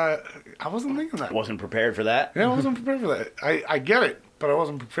thinking that. Wasn't prepared for that. Yeah, I wasn't prepared for that. I get it, but I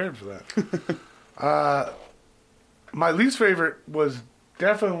wasn't prepared for that. My least favorite was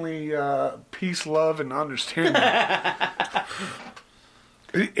definitely Peace, Love, and Understanding.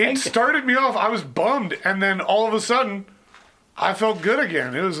 It started me off, I was bummed, and then all of a sudden, I felt good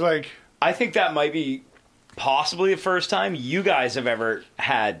again. It was like, I think that might be possibly the first time you guys have ever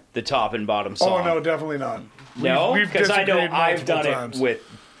had the top and bottom song. oh no, definitely not. No? We've Because I know disagreed I've done multiple times. it with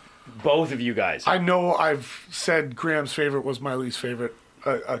both of you guys. I know I've said Graham's favorite was my least favorite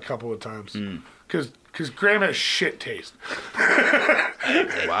a couple of times. Because Graham has shit taste.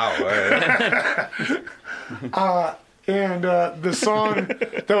 Wow. All right. And the song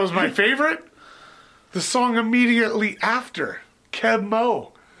that was my favorite, the song immediately after, Keb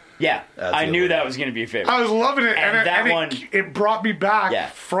Mo. Yeah, That's I the knew one. that was going to be a favorite. I was loving it, And that one- it brought me back Yeah.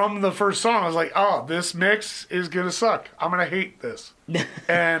 from the first song. I was like, "Oh, this mix is gonna suck. I'm gonna hate this."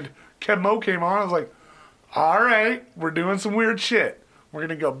 And Kev Mo came on. I was like, "All right, we're doing some weird shit. We're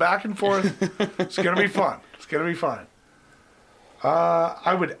gonna go back and forth. It's gonna be fun. It's gonna be fun."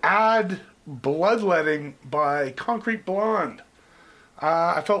 I would add "Bloodletting" by Concrete Blonde.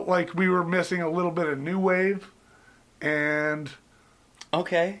 I felt like we were missing a little bit of new wave, and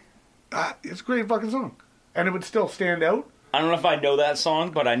Okay. it's a great fucking song, and it would still stand out. I don't know if I know that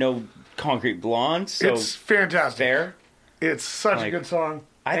song, but I know Concrete Blonde, so It's fantastic. fair. It's such a Like, good song.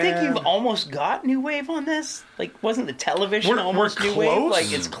 I think And you've almost got new wave on this. Like, wasn't the television We're almost new wave? close.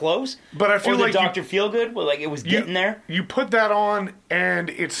 Like, it's close. But I feel or the like you- Dr. Feelgood, well, like it was getting there. You put that on,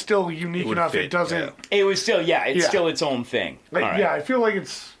 and it's still unique would enough. fit, It doesn't. yeah. It was still, it's Yeah. still its own thing. Like, All right. Yeah, I feel like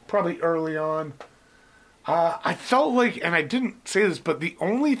it's probably early on. I felt like, and I didn't say this, but the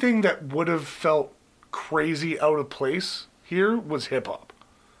only thing that would have felt crazy out of place here was hip hop.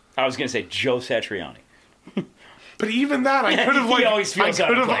 I was gonna say Joe Satriani. But even that, I could have He always feels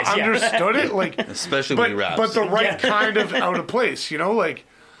out of place, yeah. understood it, like Especially when he raps. but the right kind of out of place, you know, like.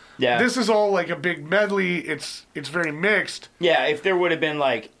 Yeah. This is all like a big medley. It's very mixed. Yeah, if there would have been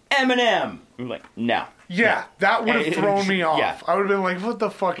like Eminem, I'm like, no. Yeah, that would have thrown me off. Yeah. I would have been like, "What the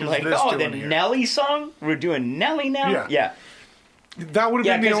fuck is Like, this oh, the doing here?" Nelly song? We're doing Nelly now? Yeah. Yeah. That would have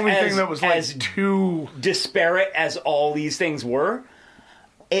Yeah, been the 'cause only as- thing that was like as- too. Disparate as all these things were,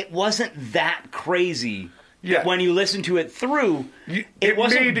 it wasn't that crazy. Yeah. That when you listen to it through, it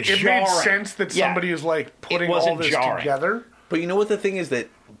wasn't made jarring. sense that Yeah. somebody is like putting all wasn't this jarring. together. But you know what the thing is that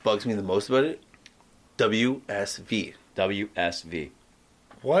bugs me the most about it? WSV. WSV.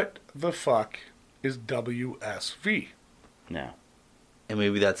 What the fuck is WSV? No. And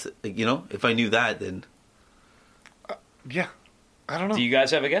maybe that's, like, you know, if I knew that, then Yeah, I don't know. Do you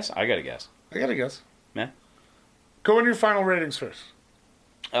guys have a guess? I got a guess. I gotta guess. Man. Go on your final ratings first.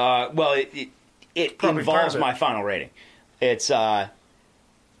 Well, it Probably part involves of it. my final rating. It's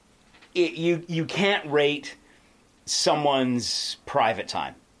you can't rate someone's private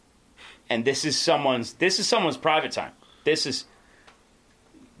time, and this is someone's private time. This is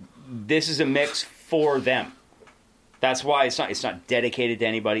a mix for them. That's why it's not dedicated to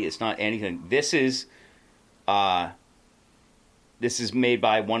anybody. It's not anything. This is made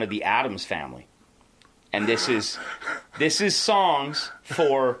by one of the Addams family, and this is songs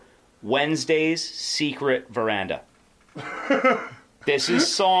for Wednesday's secret veranda. This is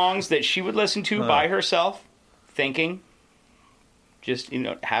songs that she would listen to by herself, thinking, just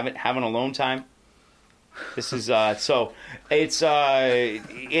having alone time. This is so it's unrated.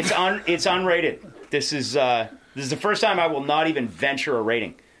 This is the first time I will not even venture a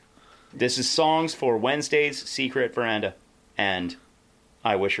rating. This is songs for Wednesday's secret veranda, and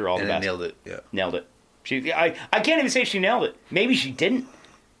I wish her all the and I best. nailed it. Yeah. Nailed it. I can't even say she nailed it. Maybe she didn't.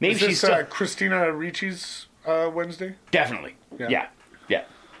 Maybe Is she's this still Christina Ricci's Wednesday? definitely. Yeah. Yeah.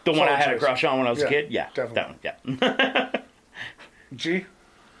 The one I had a Solid choice. crush on when I was Yeah, a kid. Yeah, definitely. that one. Yeah. G?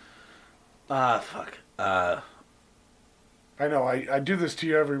 Fuck. I know, I do this to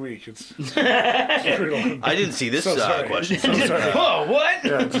you every week. It's brutal. I didn't see this So sorry. question. So sorry. Oh, what?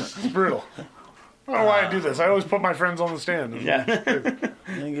 Yeah, it's brutal. I don't know why I do this. I always put my friends on the stand. Yeah.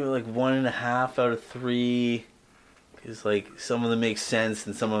 I'm gonna give it like 1.5 out of 3. Because like some of them make sense,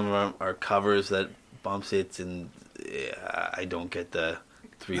 and some of them are covers that bumps it, and I don't get the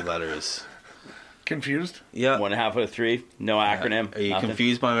 3 letters. Confused? Yeah. 1.5 out of 3. No acronym. Are you nothing.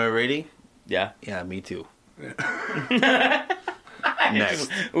 confused by my rating? Yeah. Yeah, me too. Next.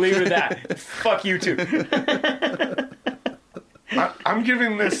 Leave it at that. Fuck you too. I'm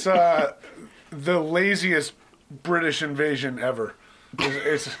giving this the laziest British invasion ever.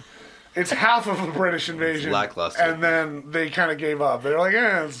 It's half of a British invasion. lackluster. And then they kind of gave up. They're like,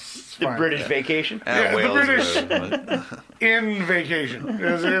 it's The fine. British vacation. Yeah, the Wales British- were- In vacation.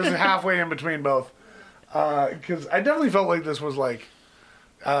 It was halfway in between both. Because I definitely felt like this was like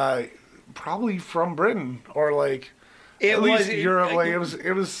probably from Britain or like at least Europe. Like it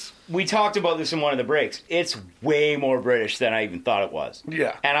was. We talked about this in one of the breaks. It's way more British than I even thought it was.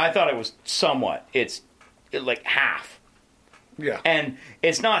 Yeah. And I thought it was somewhat. It's like half. Yeah. And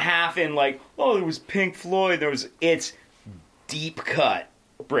it's not half in like, oh, there was Pink Floyd. It's deep cut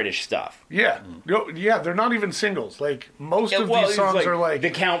British stuff. Yeah. Yeah, they're not even singles. Like most of these it's songs are like the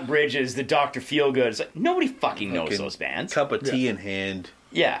Count Bridges, the Dr. Feelgood. It's like nobody fucking knows those bands. Cup of tea in hand.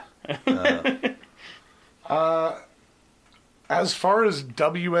 Yeah. as far as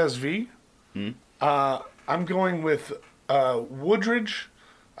WSV, I'm going with Woodridge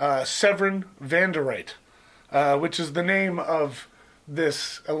Severin Vanderite, which is the name of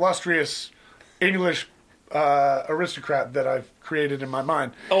this illustrious English aristocrat that I've created in my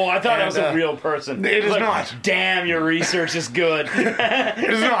mind. Oh, I thought it was a And, real person. it is Like, not. Damn, your research is good. It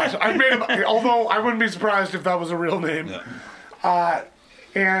is not. I've made him, although I wouldn't be surprised if that was a real name.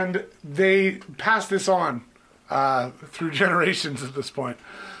 And they passed this on through generations at this point.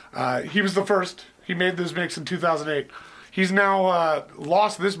 He was the first. He made this mix in 2008. He's now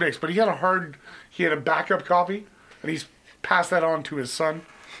lost this mix, but he had a backup copy, and he's passed that on to his son,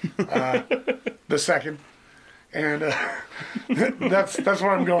 the second. And that's what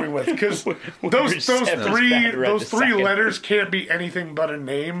I'm going with, because those three letters can't be anything but a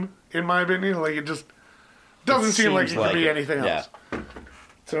name, in my opinion. Like, it just doesn't seem like it could be anything else.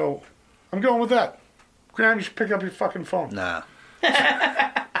 So I'm going with that. Graham, you should pick up your fucking phone. Nah.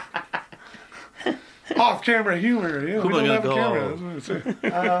 Off-camera humor. Yeah, we am I don't have a gonna camera. go? That's what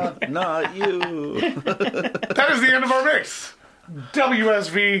I'm saying. Not you. That is the end of our mix.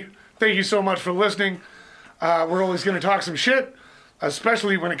 WSV, thank you so much for listening. We're always going to talk some shit,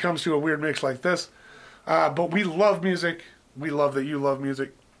 especially when it comes to a weird mix like this. But we love music. We love that you love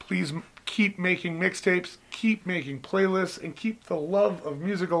music. Please keep making mixtapes, keep making playlists, and keep the love of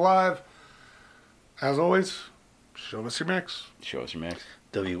music alive. As always, show us your mix. Show us your mix.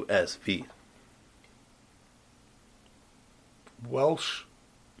 WSV. Welsh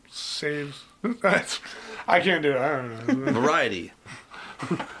saves. I can't do it. I don't know. Variety.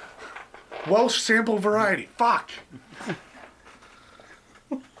 Welsh sample variety. Fuck.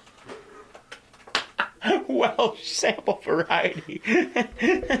 Welsh sample variety.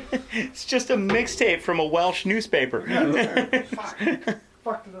 It's just a mixtape from a Welsh newspaper.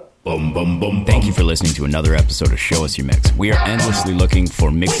 Fucked it up. Boom, boom, boom. Thank you for listening to another episode of Show Us Your Mix. We are endlessly looking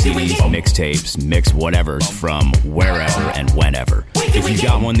for mix CDs, mixtapes, mix whatevers from wherever and whenever. If you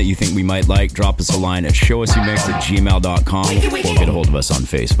got one that you think we might like, drop us a line at showusyourmix@gmail.com or get a hold of us on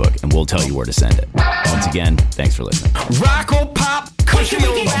Facebook and we'll tell you where to send it. Once again, thanks for listening. Rock or pop, country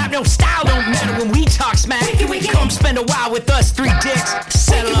or rap, no style don't matter when we talk smack. Come spend a while with us, three dicks,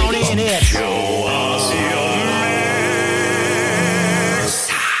 settle on in it.